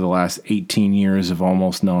into the last 18 years of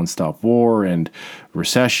almost nonstop war and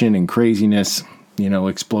recession and craziness,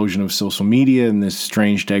 explosion of social media and this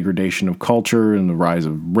strange degradation of culture and the rise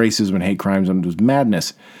of racism and hate crimes, and it was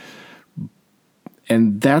madness.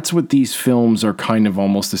 And that's what these films are kind of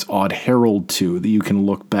almost this odd herald to, that you can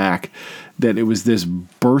look back, that it was this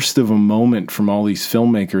burst of a moment from all these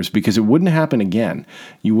filmmakers, because it wouldn't happen again.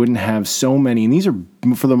 You wouldn't have so many, and these are,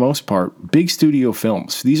 for the most part, big studio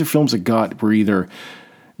films. These are films that were either,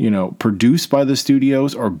 produced by the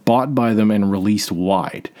studios or bought by them and released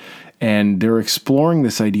wide. And they're exploring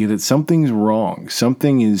this idea that something's wrong.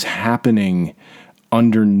 Something is happening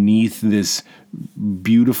underneath this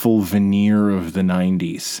beautiful veneer of the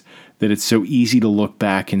 90s, that it's so easy to look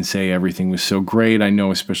back and say everything was so great. I know,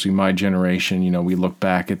 especially my generation, we look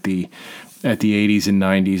back at the 80s and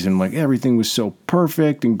 90s and like everything was so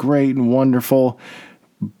perfect and great and wonderful.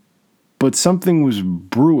 But something was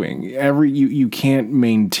brewing. You can't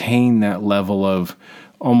maintain that level of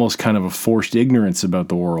almost kind of a forced ignorance about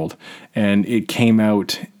the world. And it came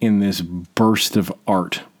out in this burst of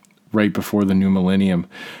art right before the new millennium,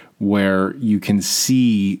 where you can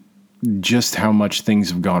see just how much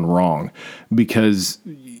things have gone wrong, because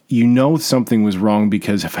something was wrong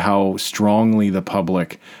because of how strongly the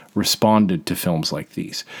public responded to films like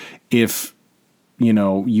these. If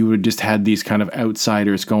you had just had these kind of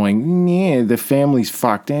outsiders going, yeah, the family's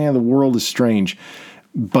fucked, the world is strange,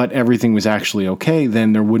 but everything was actually okay,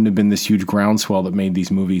 then there wouldn't have been this huge groundswell that made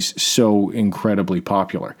these movies so incredibly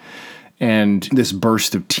popular. And this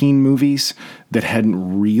burst of teen movies that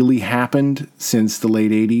hadn't really happened since the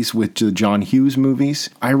late 80s with the John Hughes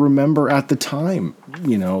movies. I remember at the time,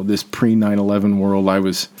 this pre-9/11 world, I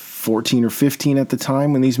was 14 or 15 at the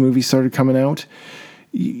time when these movies started coming out.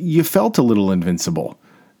 You felt a little invincible.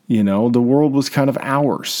 The world was kind of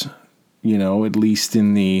ours, at least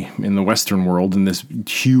in the Western world, in this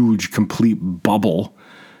huge, complete bubble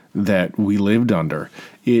that we lived under.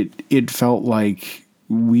 It felt like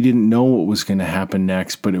we didn't know what was going to happen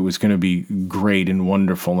next, but it was going to be great and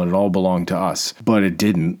wonderful, and it all belonged to us. But it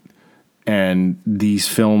didn't. And these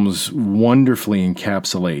films wonderfully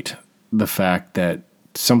encapsulate the fact that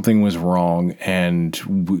something was wrong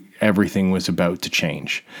and everything was about to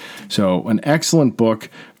change. So, an excellent book.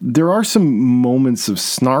 There are some moments of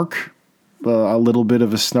snark a little bit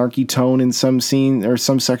of a snarky tone in some scene or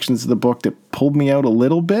some sections of the book that pulled me out a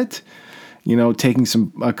little bit. Taking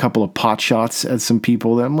a couple of pot shots at some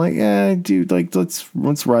people that I'm like, dude, like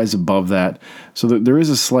let's rise above that. So there is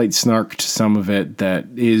a slight snark to some of it that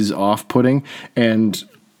is off-putting, and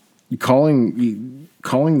calling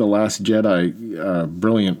The Last Jedi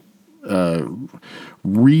brilliant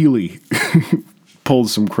really pulled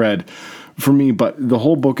some cred for me. But the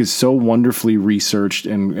whole book is so wonderfully researched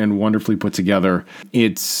and wonderfully put together.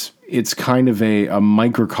 It's kind of a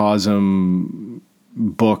microcosm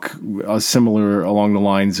book, similar along the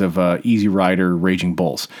lines of Easy Rider, Raging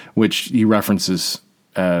Bulls, which he references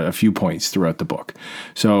a few points throughout the book.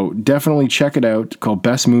 So definitely check it out, called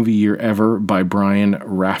Best Movie Year Ever by Brian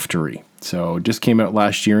Raftery. So it just came out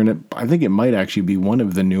last year, and I think it might actually be one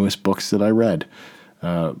of the newest books that I read.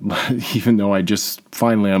 Even though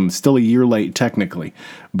I'm still a year late technically,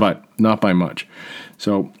 but not by much.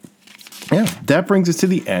 So yeah, that brings us to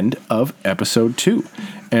the end of episode 2.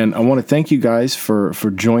 And I want to thank you guys for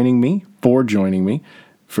joining me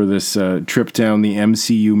for this trip down the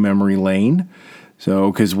MCU memory lane.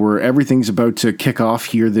 So, because everything's about to kick off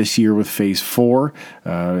here this year with Phase 4.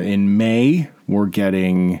 In May, we're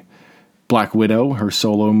getting Black Widow, her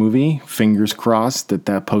solo movie. Fingers crossed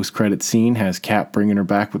that post-credit scene has Cap bringing her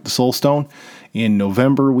back with the Soul Stone. In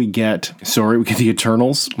November, we get the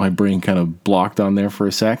Eternals. My brain kind of blocked on there for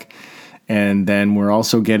a sec. And then we're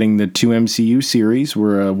also getting the 2 MCU series,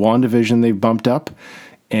 where WandaVision they've bumped up,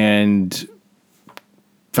 and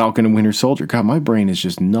Falcon and Winter Soldier. God, my brain is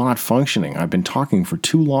just not functioning. I've been talking for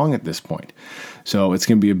too long at this point. So it's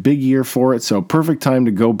going to be a big year for it. So perfect time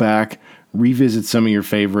to go back, revisit some of your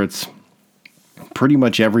favorites. Pretty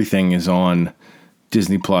much everything is on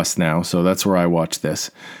Disney Plus now, so that's where I watch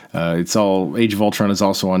this. Age of Ultron is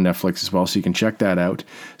also on Netflix as well, so you can check that out.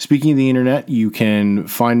 Speaking of the internet, you can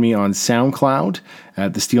find me on SoundCloud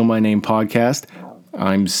at the Steal My Name podcast.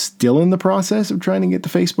 I'm still in the process of trying to get the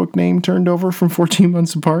Facebook name turned over from 14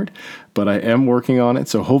 Months Apart, but I am working on it,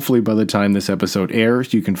 so hopefully by the time this episode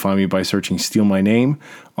airs, you can find me by searching Steal My Name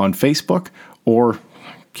on Facebook, or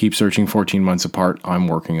keep searching 14 Months Apart. I'm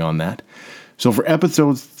working on that. So for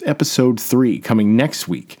episode 3 coming next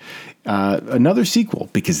week, another sequel,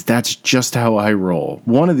 because that's just how I roll.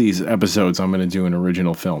 One of these episodes I'm going to do an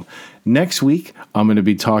original film. Next week, I'm going to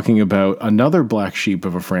be talking about another black sheep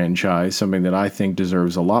of a franchise, something that I think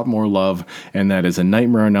deserves a lot more love, and that is A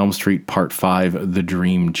Nightmare on Elm Street Part 5, The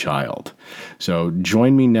Dream Child. So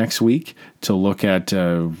join me next week to look at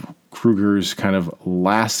Kruger's kind of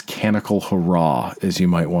last canonical hurrah, as you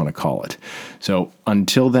might want to call it. So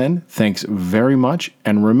until then, thanks very much.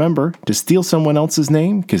 And remember to steal someone else's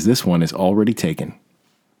name, because this one is already taken.